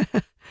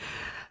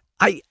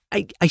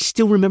 I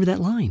still remember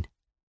that line.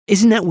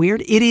 Isn't that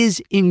weird? It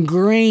is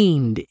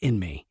ingrained in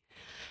me.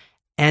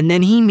 And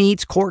then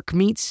Cork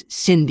meets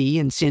Cindy,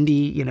 and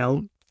Cindy,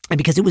 and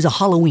because it was a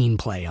Halloween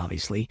play,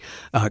 obviously,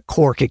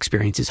 Cork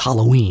experiences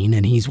Halloween,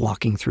 and he's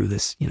walking through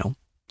this,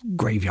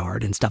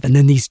 graveyard and stuff. And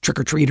then these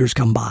trick-or-treaters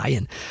come by,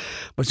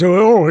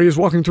 he's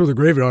walking through the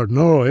graveyard.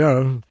 No,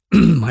 yeah.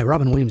 My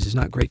Robin Williams is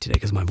not great today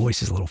because my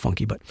voice is a little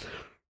funky, but...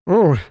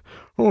 Oh,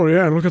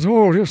 yeah, look at,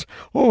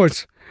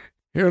 it's...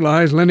 Here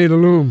lies Lenny the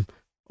Loom,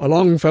 a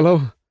long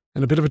fellow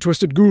and a bit of a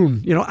twisted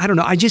goon. I don't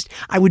know.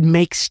 I would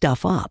make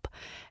stuff up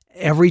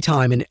every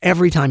time, and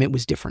every time it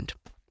was different.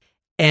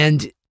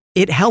 And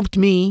it helped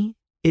me.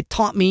 It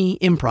taught me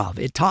improv.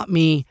 It taught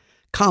me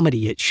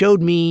comedy. It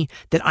showed me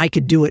that I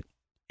could do it,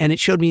 and it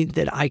showed me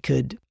that I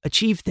could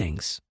achieve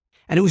things.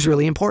 And it was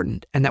really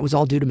important, and that was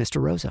all due to Mr.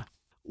 Rosa.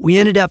 We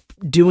ended up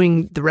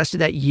doing the rest of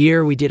that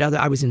year.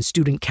 I was in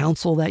student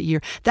council that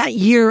year. That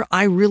year,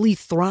 I really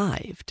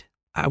thrived.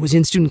 I was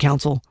in student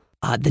council.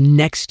 The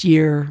next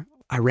year,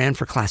 I ran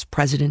for class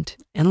president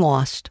and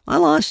lost.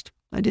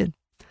 I did.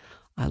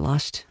 I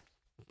lost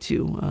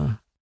to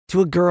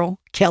a girl,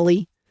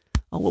 Kelly.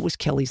 Oh, what was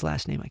Kelly's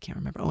last name? I can't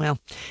remember. Oh, well,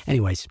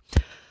 anyways.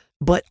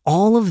 But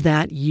all of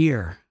that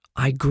year,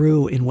 I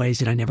grew in ways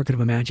that I never could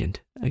have imagined.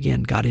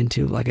 Again, got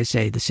into, like I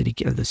say, the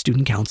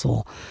student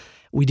council.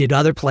 We did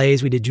other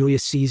plays. We did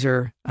Julius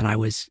Caesar, and I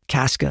was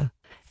Casca.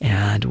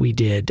 And we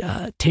did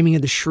Taming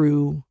of the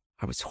Shrew.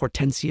 I was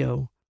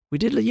Hortensio. We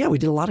did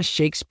a lot of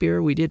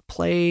Shakespeare. We did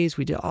plays.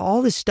 We did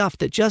all this stuff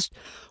that just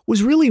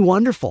was really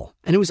wonderful.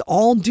 And it was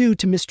all due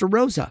to Mr.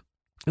 Rosa.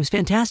 It was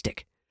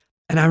fantastic.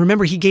 And I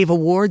remember he gave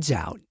awards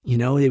out.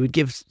 They would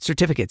give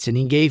certificates, and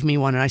he gave me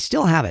one, and I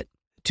still have it,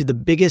 to the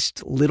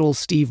biggest little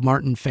Steve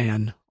Martin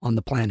fan on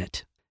the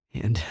planet.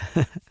 And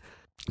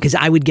because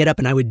I would get up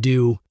and I would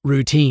do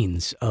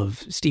routines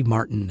of Steve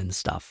Martin and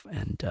stuff.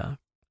 And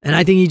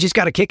I think he just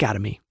got a kick out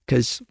of me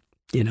because,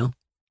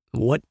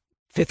 what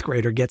fifth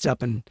grader gets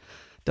up and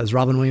does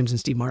Robin Williams and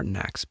Steve Martin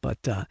acts,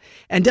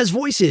 and does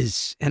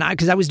voices. And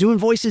because I was doing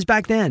voices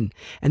back then.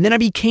 And then I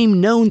became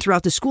known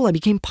throughout the school. I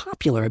became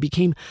popular. I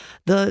became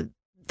the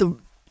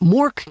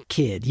Mork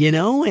kid,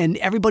 and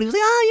everybody was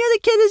like, oh, you're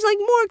the kid that's like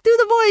Mork, do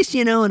the voice,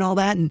 and all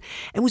that. And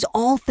it was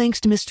all thanks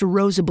to Mr.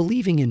 Rosa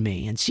believing in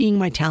me and seeing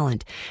my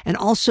talent. And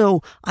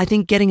also, I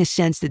think getting a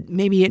sense that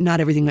maybe not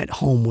everything at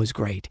home was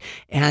great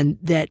and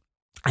that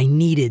I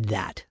needed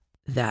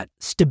that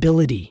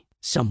stability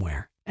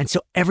somewhere. And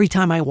so every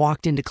time I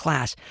walked into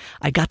class,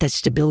 I got that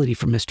stability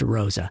from Mr.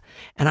 Rosa.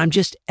 And I'm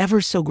just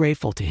ever so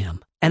grateful to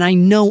him. And I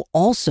know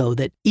also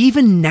that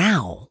even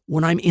now,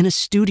 when I'm in a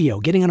studio,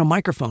 getting on a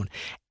microphone,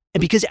 and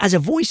because as a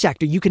voice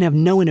actor, you can have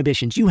no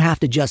inhibitions. You have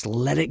to just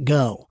let it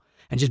go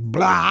and just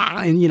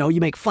blah. And,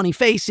 you make funny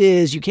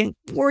faces. You can't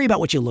worry about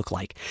what you look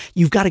like.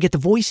 You've got to get the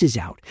voices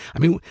out. I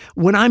mean,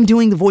 when I'm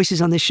doing the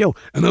voices on this show,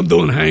 and I'm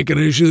doing Hank,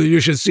 and you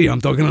should see, I'm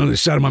talking on the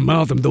side of my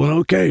mouth. I'm doing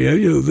okay.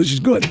 Yeah, this is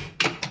good.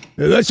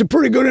 That's a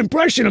pretty good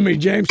impression of me,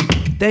 James.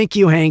 Thank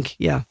you, Hank.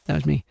 Yeah, that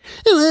was me.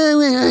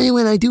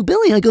 When I do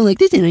Billy, I go like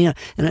this, and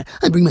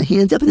I bring my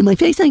hands up into my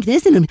face like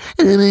this, and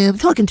I'm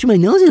talking through my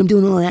nose, and I'm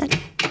doing all that.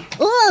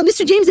 Oh,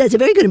 Mr. James, that's a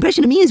very good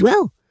impression of me as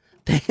well.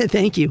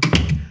 Thank you.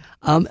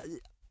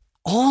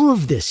 All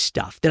of this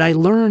stuff that I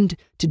learned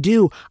to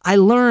do,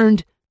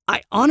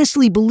 I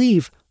honestly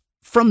believe,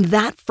 from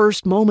that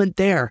first moment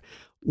there,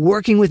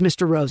 working with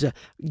Mr. Rosa,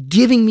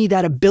 giving me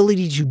that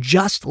ability to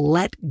just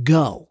let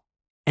go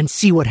and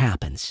see what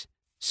happens.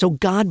 So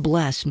God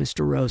bless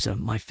Mr. Rosa,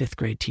 my fifth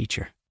grade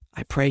teacher.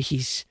 I pray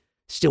he's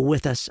still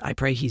with us. I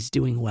pray he's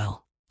doing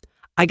well.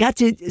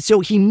 So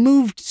he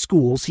moved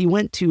schools. He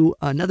went to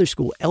another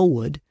school,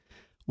 Elwood,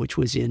 which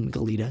was in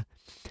Goleta.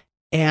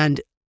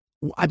 And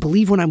I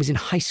believe when I was in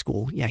high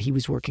school, he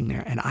was working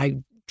there. And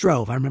I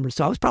drove, I remember.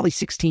 So I was probably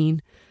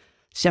 16,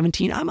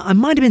 17. I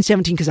might have been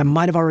 17 because I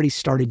might have already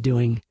started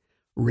doing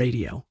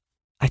radio.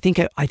 I think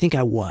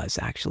I was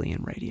actually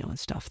in radio and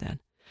stuff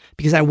then.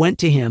 Because I went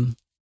to him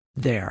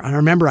there. And I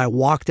remember I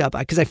walked up,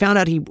 because I found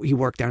out he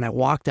worked there, and I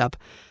walked up,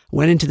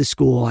 went into the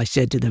school. I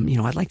said to them,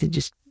 I'd like to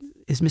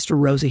is Mr.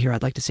 Rosa here?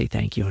 I'd like to say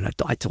thank you. And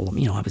I told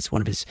him, I was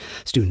one of his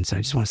students, and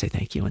I just want to say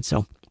thank you. And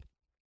so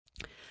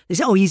they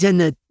said, oh, he's in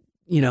the,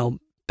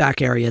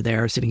 back area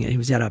there sitting. He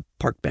was at a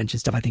park bench and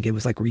stuff. I think it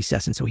was like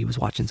recess. And so he was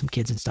watching some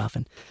kids and stuff,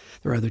 and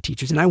there were other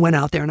teachers. And I went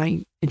out there and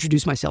I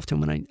introduced myself to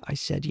him, and I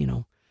said,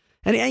 and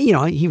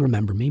he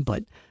remembered me,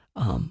 but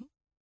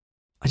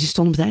I just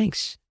told him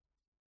thanks.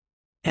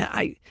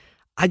 And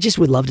I just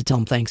would love to tell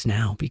him thanks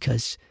now,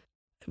 because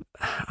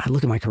I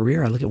look at my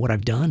career, I look at what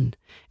I've done,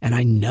 and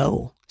I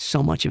know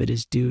so much of it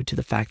is due to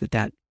the fact that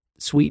that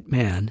sweet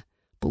man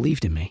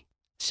believed in me.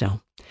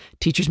 So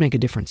teachers make a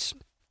difference.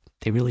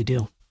 They really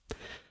do.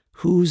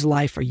 Whose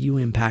life are you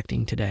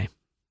impacting today?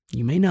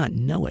 You may not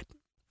know it,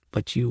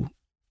 but you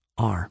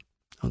are,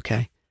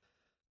 okay?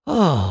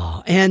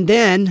 Oh, and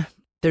then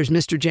there's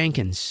Mr.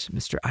 Jenkins,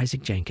 Mr.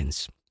 Isaac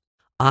Jenkins.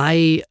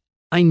 I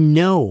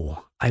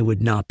know I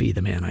would not be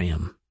the man I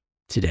am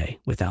today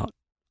without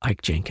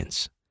Ike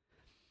Jenkins.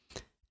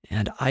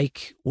 And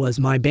Ike was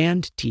my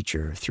band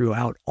teacher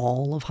throughout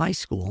all of high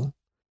school.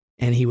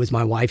 And he was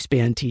my wife's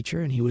band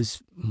teacher, and he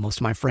was most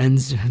of my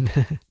friends'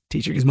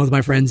 teacher, because most of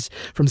my friends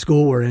from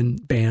school were in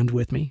band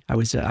with me.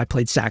 I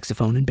played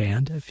saxophone in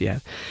band. If you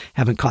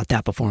haven't caught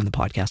that before on the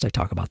podcast, I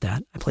talk about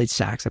that. I played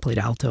sax, I played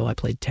alto, I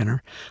played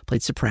tenor, I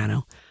played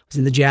soprano. I was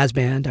in the jazz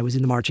band, I was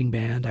in the marching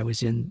band, I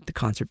was in the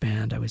concert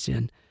band, I was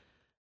in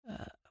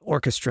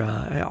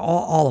orchestra,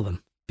 all of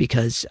them,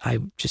 because I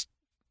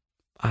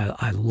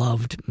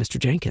loved Mr.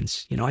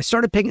 Jenkins. You know, I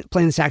started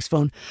playing the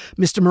saxophone.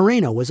 Mr.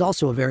 Moreno was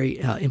also a very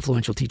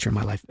influential teacher in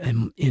my life.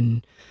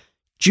 In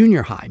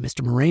junior high,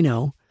 Mr.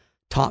 Moreno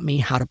taught me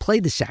how to play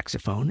the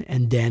saxophone.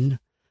 And then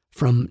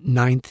from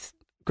 9th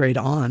grade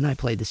on, I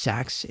played the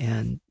sax,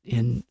 and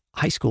in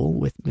high school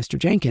with Mr.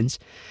 Jenkins.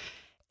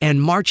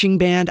 And marching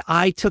band,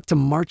 I took to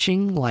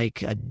marching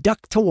like a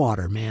duck to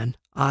water, man.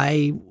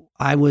 I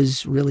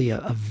was really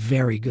a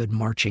very good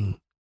marching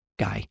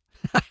guy.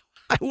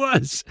 I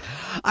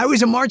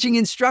was a marching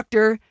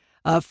instructor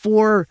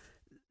for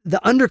the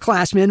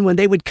underclassmen when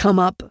they would come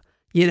up,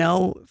 you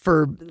know,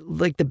 for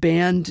like the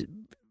band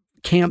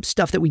camp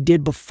stuff that we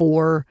did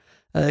before,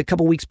 a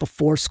couple weeks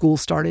before school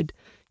started.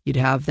 You'd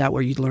have that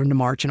where you'd learn to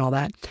march and all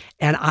that.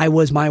 And I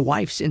was my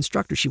wife's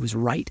instructor. She was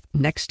right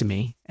next to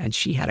me, and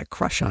she had a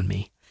crush on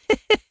me. Look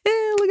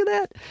at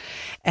that.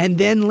 And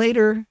then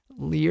later,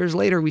 years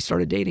later, we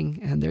started dating,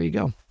 and there you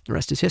go. The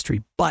rest is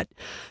history. But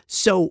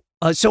so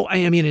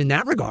I mean, in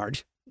that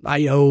regard,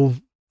 I owe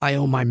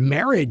my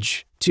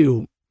marriage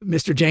to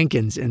Mr.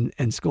 Jenkins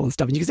and school and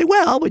stuff. And you can say,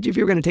 well, but if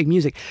you were going to take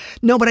music.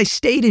 No, but I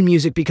stayed in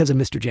music because of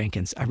Mr.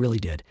 Jenkins. I really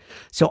did.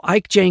 So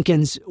Ike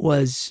Jenkins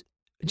was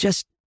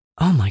just,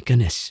 oh my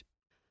goodness.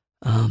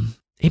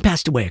 He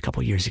passed away a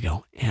couple years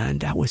ago, and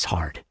that was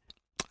hard.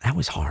 That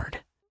was hard.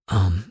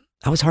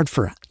 That was hard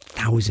for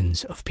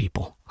thousands of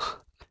people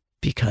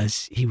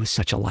because he was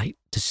such a light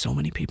to so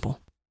many people.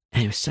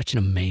 And he was such an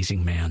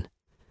amazing man,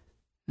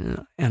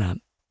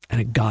 and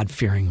a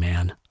God-fearing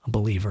man, a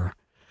believer.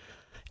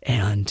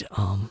 And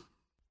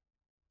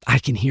I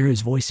can hear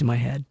his voice in my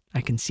head. I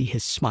can see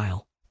his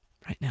smile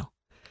right now.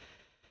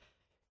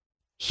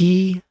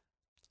 He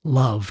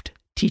loved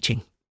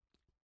teaching,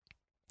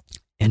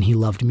 and he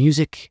loved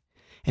music,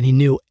 and he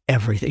knew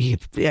everything.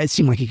 It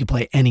seemed like he could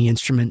play any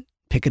instrument,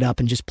 pick it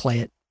up and just play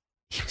it.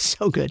 He was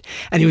so good.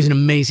 And he was an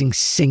amazing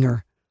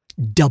singer,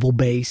 double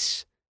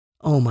bass.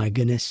 Oh my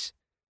goodness.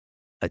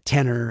 A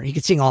tenor. He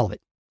could sing all of it.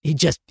 He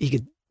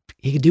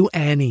could do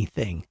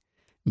anything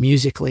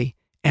musically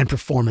and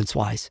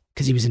performance-wise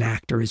because he was an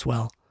actor as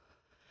well.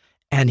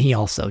 And he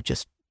also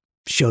just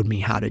showed me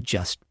how to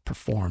just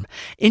perform.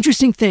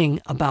 Interesting thing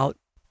about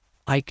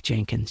Ike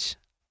Jenkins.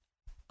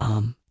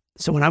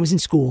 So when I was in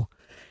school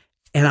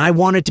and I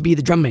wanted to be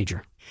the drum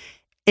major,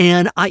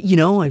 and I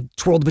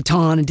twirled the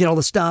baton and did all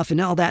the stuff and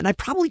all that, and I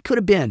probably could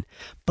have been,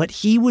 but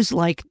he was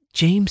like,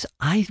 James,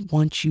 I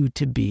want you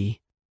to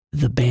be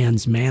the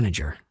band's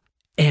manager.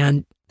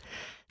 And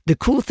the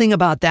cool thing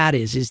about that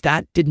is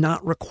that did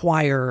not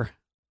require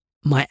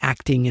my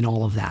acting and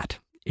all of that.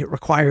 It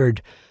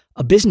required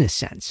a business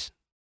sense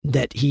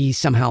that he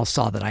somehow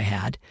saw that I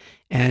had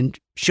and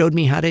showed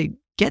me how to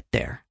get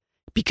there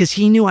because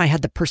he knew I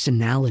had the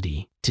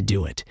personality to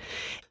do it.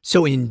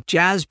 So in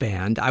jazz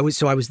band, I was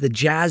the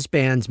jazz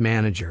band's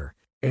manager,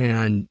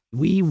 and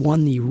we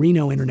won the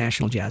Reno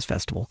International Jazz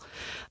Festival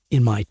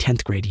in my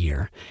 10th grade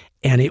year,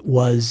 and it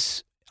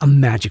was a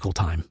magical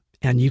time.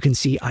 And you can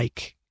see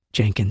Ike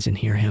Jenkins and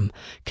hear him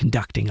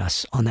conducting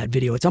us on that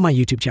video. It's on my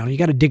YouTube channel. You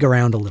got to dig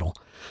around a little.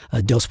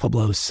 Dos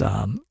Pueblos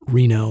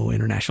Reno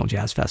International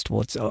Jazz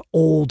Festival. It's an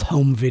old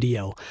home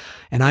video.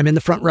 And I'm in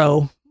the front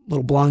row,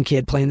 little blonde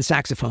kid playing the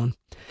saxophone.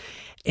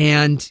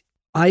 And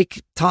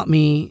Ike taught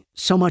me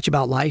so much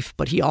about life,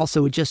 but he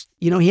also would just,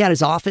 he had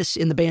his office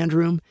in the band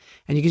room,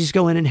 and you could just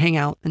go in and hang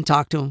out and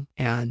talk to him.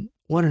 And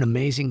what an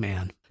amazing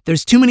man.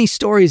 There's too many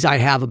stories I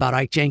have about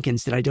Ike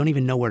Jenkins that I don't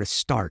even know where to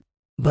start.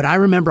 But I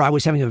remember I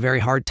was having a very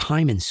hard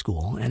time in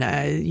school. And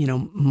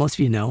most of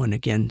you know, and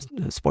again,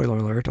 spoiler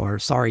alert, or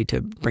sorry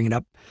to bring it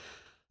up,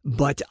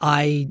 but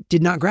I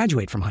did not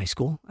graduate from high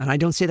school. And I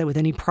don't say that with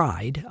any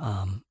pride.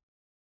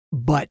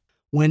 But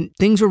when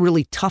things were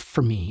really tough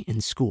for me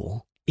in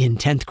school, in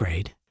 10th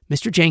grade,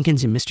 Mr.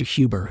 Jenkins and Mr.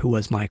 Huber, who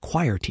was my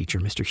choir teacher,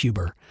 Mr.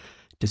 Huber,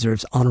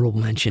 deserves honorable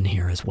mention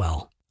here as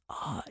well.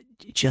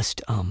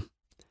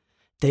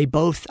 They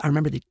both, I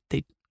remember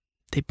they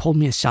pulled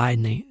me aside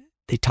and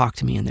they talked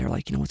to me and they're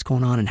like, what's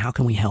going on and how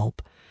can we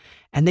help?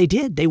 And they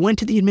did. They went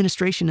to the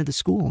administration of the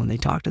school and they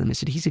talked to them. They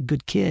said, he's a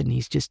good kid and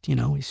he's just,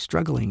 he's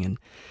struggling.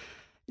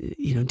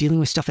 dealing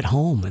with stuff at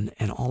home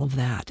and all of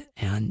that.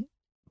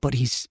 But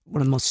he's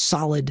one of the most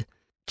solid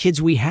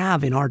kids we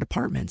have in our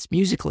departments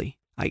musically.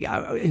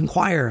 In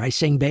choir, I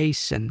sang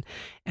bass, and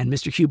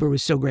Mr. Huber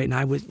was so great. And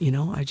I was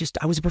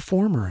a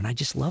performer, and I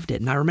just loved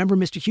it. And I remember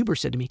Mr. Huber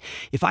said to me,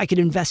 if I could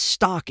invest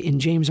stock in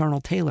James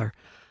Arnold Taylor,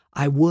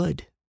 I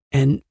would.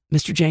 And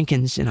Mr.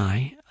 Jenkins and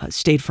I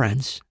stayed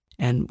friends,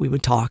 and we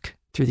would talk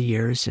through the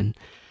years. And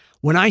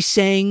when I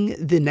sang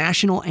the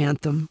national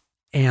anthem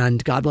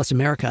and God Bless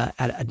America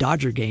at a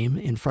Dodger game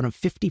in front of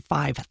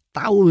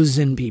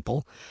 55,000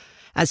 people,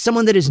 as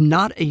someone that is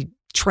not a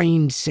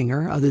trained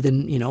singer, other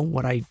than,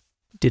 what I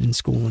did in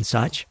school and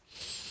such,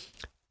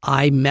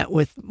 I met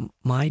with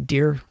my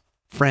dear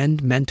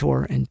friend,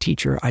 mentor, and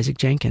teacher, Isaac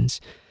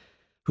Jenkins,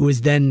 who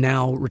is then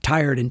now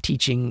retired and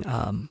teaching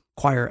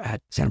choir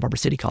at Santa Barbara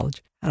City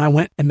College. And I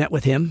went and met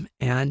with him,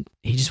 and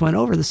he just went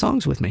over the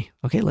songs with me.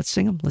 Okay, let's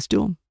sing them. Let's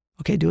do them.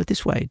 Okay, do it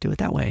this way, do it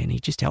that way. And he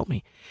just helped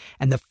me.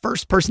 And the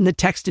first person that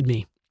texted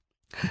me,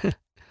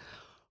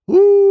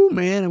 ooh,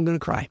 man, I'm going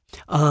to cry.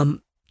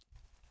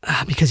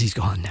 Because he's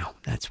gone now.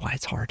 That's why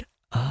it's hard.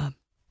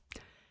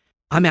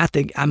 I'm at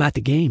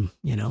the game,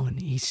 and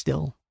he's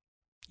still,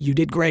 you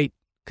did great,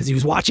 because he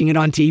was watching it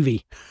on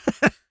TV.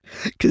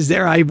 Because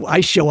there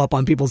I show up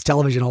on people's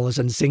television all of a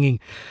sudden singing,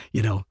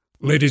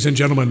 Ladies and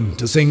gentlemen,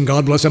 to sing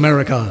God Bless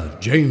America,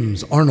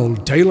 James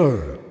Arnold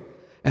Taylor.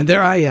 And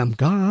there I am,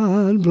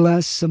 God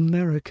bless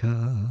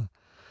America,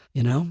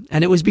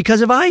 And it was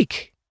because of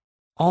Ike,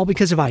 all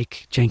because of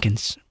Ike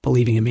Jenkins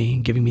believing in me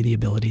and giving me the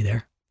ability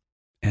there,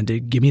 and to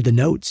give me the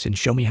notes and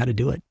show me how to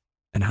do it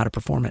and how to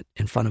perform it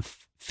in front of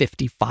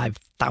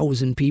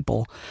 55,000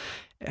 people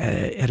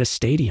at a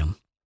stadium.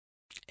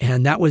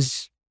 And that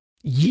was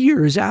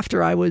years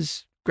after I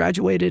was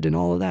graduated and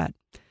all of that.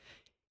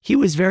 He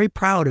was very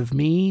proud of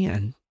me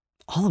and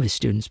all of his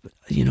students. But,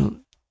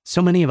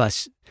 so many of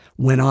us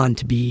went on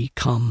to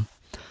become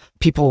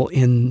people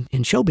in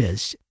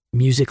showbiz,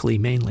 musically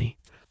mainly.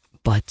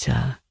 But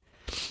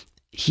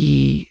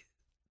he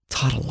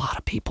taught a lot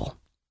of people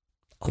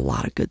a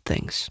lot of good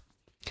things.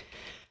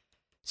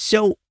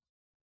 So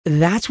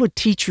that's what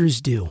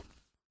teachers do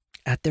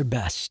at their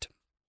best.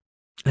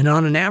 And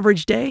on an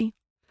average day,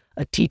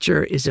 a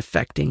teacher is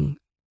affecting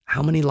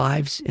how many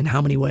lives in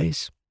how many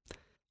ways?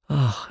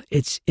 Oh,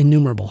 it's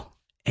innumerable,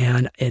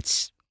 and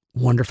it's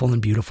wonderful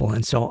and beautiful.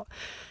 And so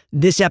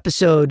this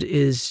episode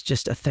is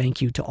just a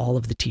thank you to all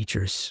of the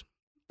teachers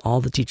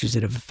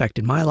that have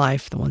affected my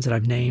life, the ones that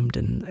I've named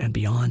and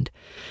beyond,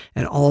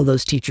 and all of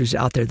those teachers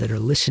out there that are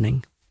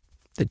listening,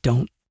 that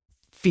don't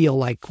feel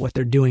like what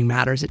they're doing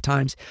matters at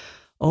times.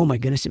 Oh my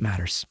goodness, it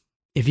matters.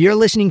 If you're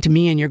listening to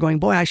me and you're going,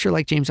 boy, I sure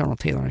like James Arnold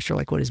Taylor, I sure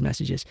like what his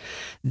message is,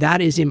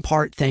 that is in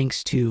part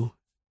thanks to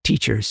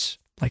teachers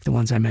like the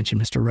ones I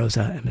mentioned, Mr.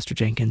 Rosa and Mr.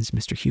 Jenkins,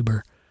 Mr.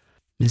 Huber,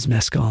 Ms.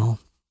 Mescal,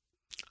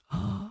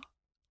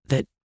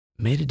 that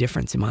made a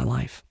difference in my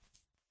life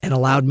and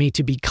allowed me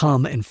to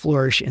become and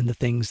flourish in the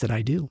things that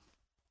I do.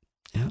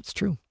 Yeah, it's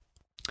true.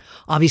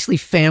 Obviously,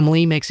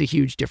 family makes a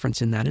huge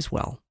difference in that as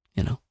well,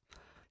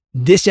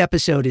 This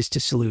episode is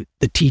to salute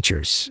the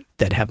teachers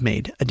that have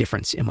made a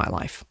difference in my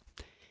life.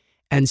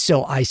 And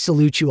so I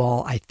salute you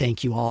all. I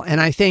thank you all.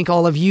 And I thank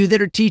all of you that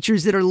are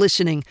teachers that are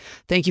listening.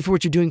 Thank you for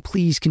what you're doing.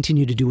 Please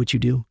continue to do what you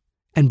do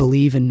and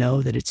believe and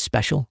know that it's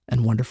special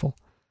and wonderful.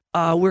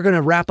 We're going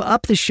to wrap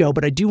up the show,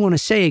 but I do want to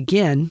say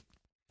again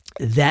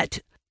that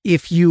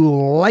if you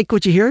like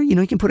what you hear,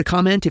 you can put a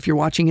comment if you're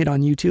watching it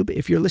on YouTube.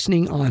 If you're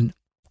listening on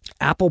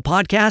Apple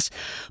Podcasts,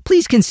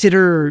 please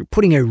consider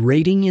putting a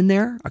rating in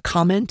there, a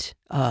comment,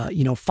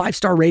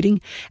 5-star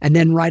rating, and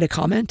then write a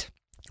comment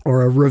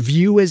or a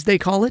review as they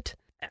call it.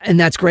 And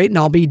that's great. And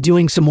I'll be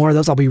doing some more of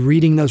those. I'll be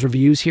reading those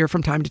reviews here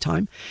from time to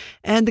time.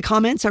 And the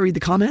comments, I read the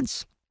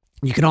comments.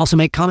 You can also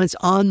make comments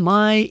on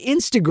my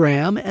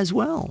Instagram as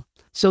well.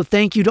 So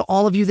thank you to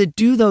all of you that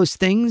do those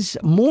things.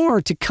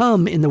 More to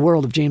come in the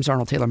world of James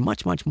Arnold Taylor.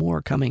 Much, much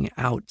more coming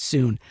out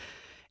soon.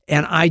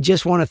 And I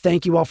just want to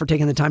thank you all for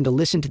taking the time to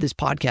listen to this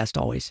podcast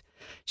always.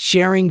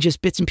 Sharing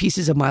just bits and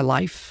pieces of my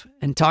life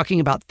and talking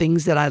about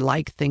things that I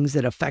like, things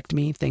that affect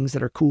me, things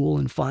that are cool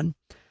and fun.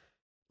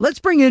 Let's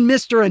bring in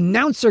Mr.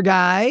 Announcer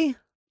Guy.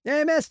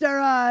 Hey,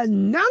 Mr.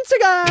 Announcer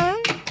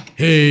Guy.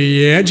 Hey,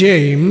 yeah,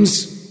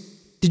 James.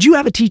 Did you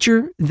have a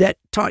teacher that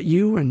taught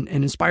you and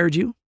inspired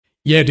you?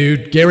 Yeah,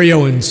 dude. Gary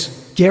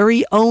Owens.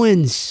 Gary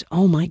Owens.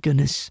 Oh, my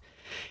goodness.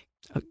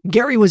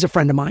 Gary was a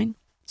friend of mine,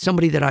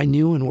 somebody that I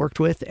knew and worked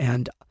with,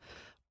 and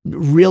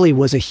really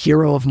was a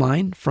hero of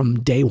mine from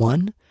day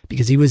one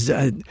because he was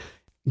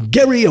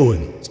Gary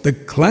Owens, the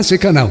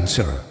classic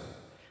announcer.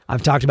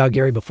 I've talked about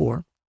Gary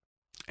before.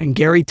 And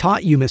Gary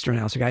taught you, Mr.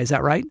 Announcer Guy, is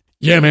that right?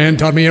 Yeah, man,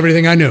 taught me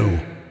everything I know.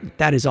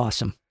 That is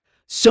awesome.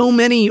 So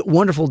many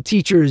wonderful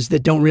teachers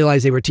that don't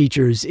realize they were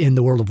teachers in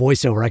the world of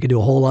voiceover. I could do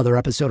a whole other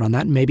episode on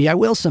that. Maybe I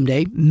will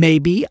someday.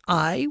 Maybe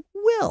I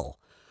will.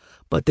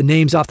 But the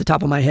names off the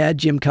top of my head,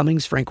 Jim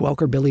Cummings, Frank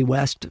Welker, Billy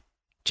West,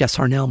 Jess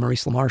Harnell,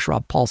 Maurice LaMarche,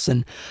 Rob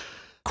Paulson,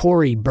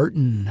 Corey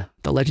Burton,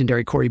 the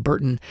legendary Corey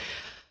Burton,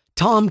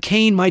 Tom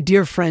Kane, my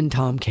dear friend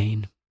Tom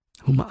Kane,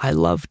 whom I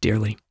love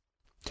dearly.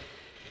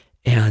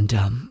 And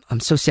I'm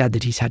so sad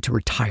that he's had to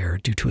retire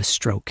due to a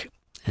stroke.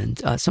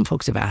 And some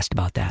folks have asked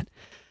about that.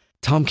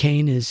 Tom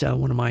Kane is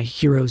one of my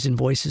heroes in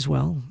voice as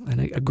well, and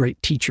a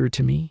great teacher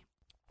to me.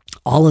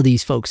 All of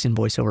these folks in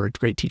voiceover are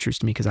great teachers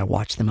to me because I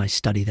watch them, I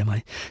study them,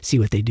 I see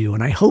what they do.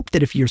 And I hope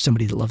that if you're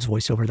somebody that loves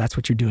voiceover, that's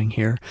what you're doing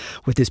here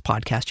with this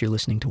podcast. You're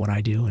listening to what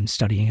I do and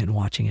studying it and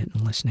watching it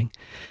and listening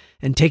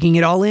and taking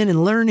it all in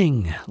and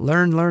learning.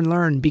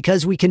 Learn,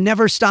 because we can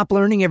never stop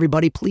learning,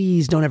 everybody.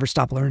 Please don't ever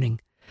stop learning.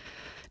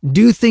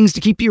 Do things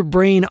to keep your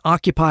brain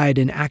occupied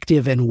and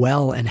active and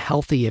well and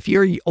healthy. If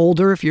you're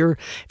older, if you're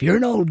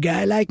an old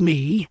guy like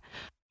me,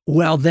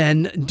 well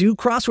then do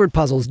crossword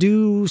puzzles,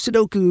 do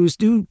Sudokus,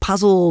 do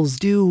puzzles,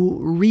 do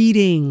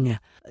reading.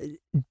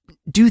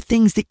 Do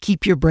things that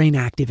keep your brain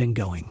active and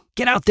going.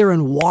 Get out there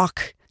and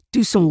walk.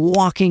 Do some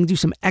walking, do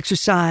some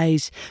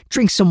exercise,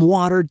 drink some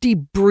water, deep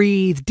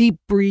breathe.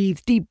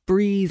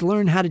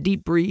 Learn how to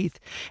deep breathe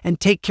and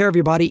take care of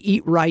your body.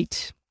 Eat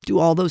right. Do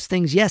all those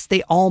things. Yes,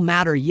 they all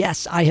matter.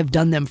 Yes, I have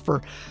done them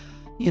for,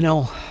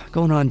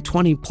 going on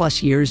 20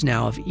 plus years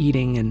now of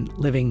eating and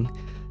living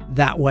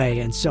that way.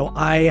 And so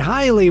I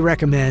highly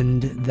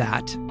recommend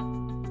that.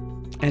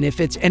 And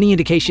if it's any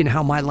indication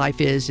how my life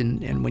is,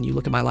 and when you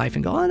look at my life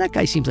and go, oh, that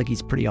guy seems like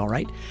he's pretty all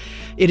right.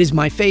 It is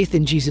my faith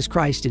in Jesus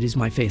Christ. It is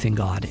my faith in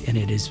God. And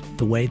it is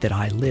the way that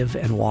I live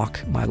and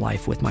walk my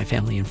life with my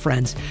family and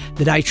friends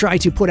that I try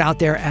to put out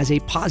there as a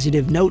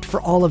positive note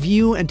for all of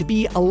you and to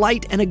be a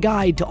light and a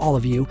guide to all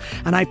of you.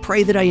 And I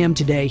pray that I am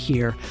today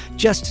here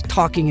just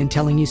talking and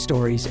telling you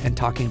stories and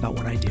talking about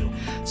what I do.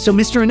 So,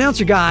 Mr.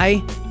 Announcer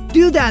Guy,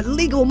 do that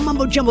legal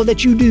mumbo-jumbo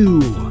that you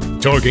do.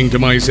 Talking to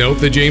Myself,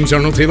 the James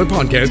Arnold Taylor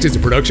Podcast is a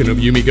production of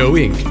Yumiko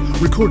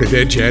Inc., recorded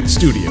at Chat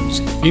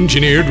Studios.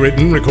 Engineered,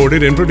 written,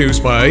 recorded, and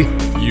produced by,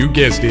 you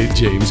guessed it,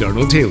 James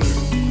Arnold Taylor.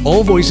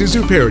 All voices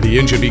are parody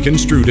and should be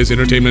construed as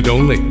entertainment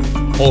only.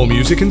 All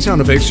music and sound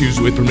effects used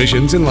with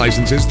permissions and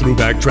licenses through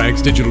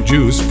Backtracks, Digital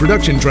Juice,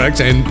 Production Tracks,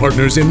 and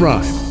Partners in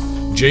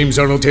Rhyme. James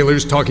Arnold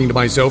Taylor's Talking to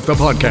Myself, the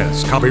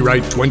Podcast.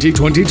 Copyright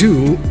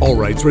 2022, all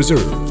rights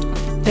reserved.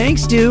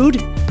 Thanks,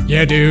 dude.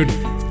 Yeah, dude.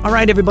 All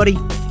right, everybody.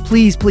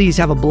 Please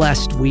have a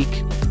blessed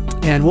week.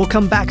 And we'll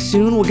come back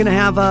soon. We're going to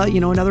have,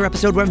 another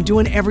episode where I'm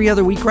doing every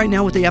other week right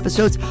now with the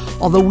episodes.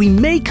 Although we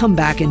may come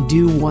back and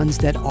do ones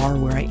that are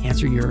where I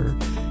answer your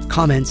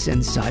comments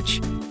and such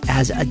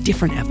as a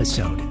different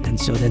episode. And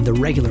so then the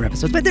regular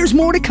episodes. But there's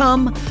more to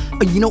come.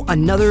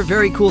 Another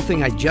very cool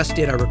thing I just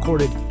did. I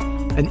recorded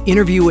an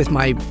interview with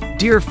my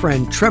dear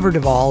friend Trevor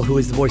Duvall, who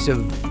is the voice of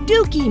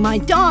Dookie, my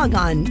dog,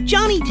 on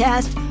Johnny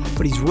Test.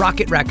 But he's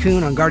Rocket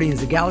Raccoon on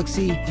Guardians of the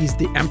Galaxy. He's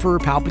the Emperor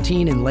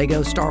Palpatine in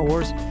Lego Star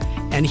Wars.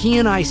 And he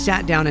and I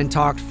sat down and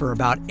talked for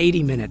about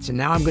 80 minutes. And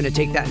now I'm going to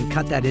take that and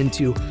cut that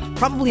into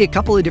probably a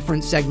couple of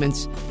different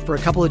segments for a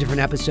couple of different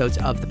episodes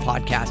of the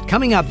podcast.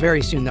 Coming up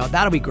very soon, though.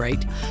 That'll be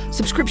great.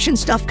 Subscription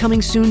stuff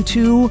coming soon,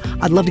 too.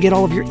 I'd love to get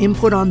all of your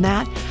input on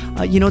that.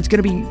 It's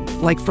going to be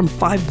like from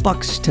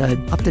 $5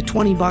 to up to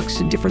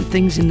 $20 and different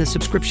things in the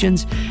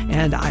subscriptions.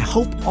 And I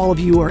hope all of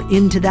you are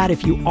into that.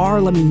 If you are,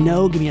 let me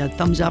know. Give me a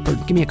thumbs up or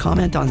give me a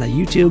comment on the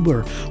YouTube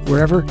or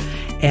wherever.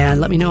 And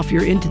let me know if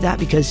you're into that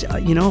because,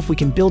 if we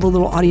can build a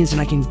little audience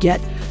and I can get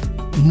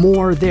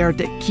more there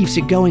that keeps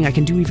it going, I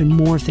can do even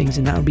more things,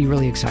 and that would be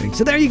really exciting.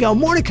 So there you go.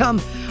 More to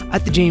come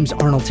at the James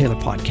Arnold Taylor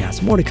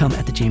Podcast. More to come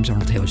at the James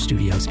Arnold Taylor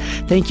Studios.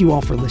 Thank you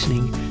all for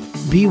listening.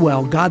 Be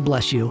well. God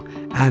bless you.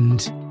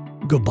 And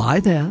goodbye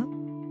there.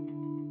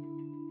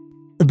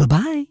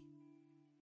 Bye-bye.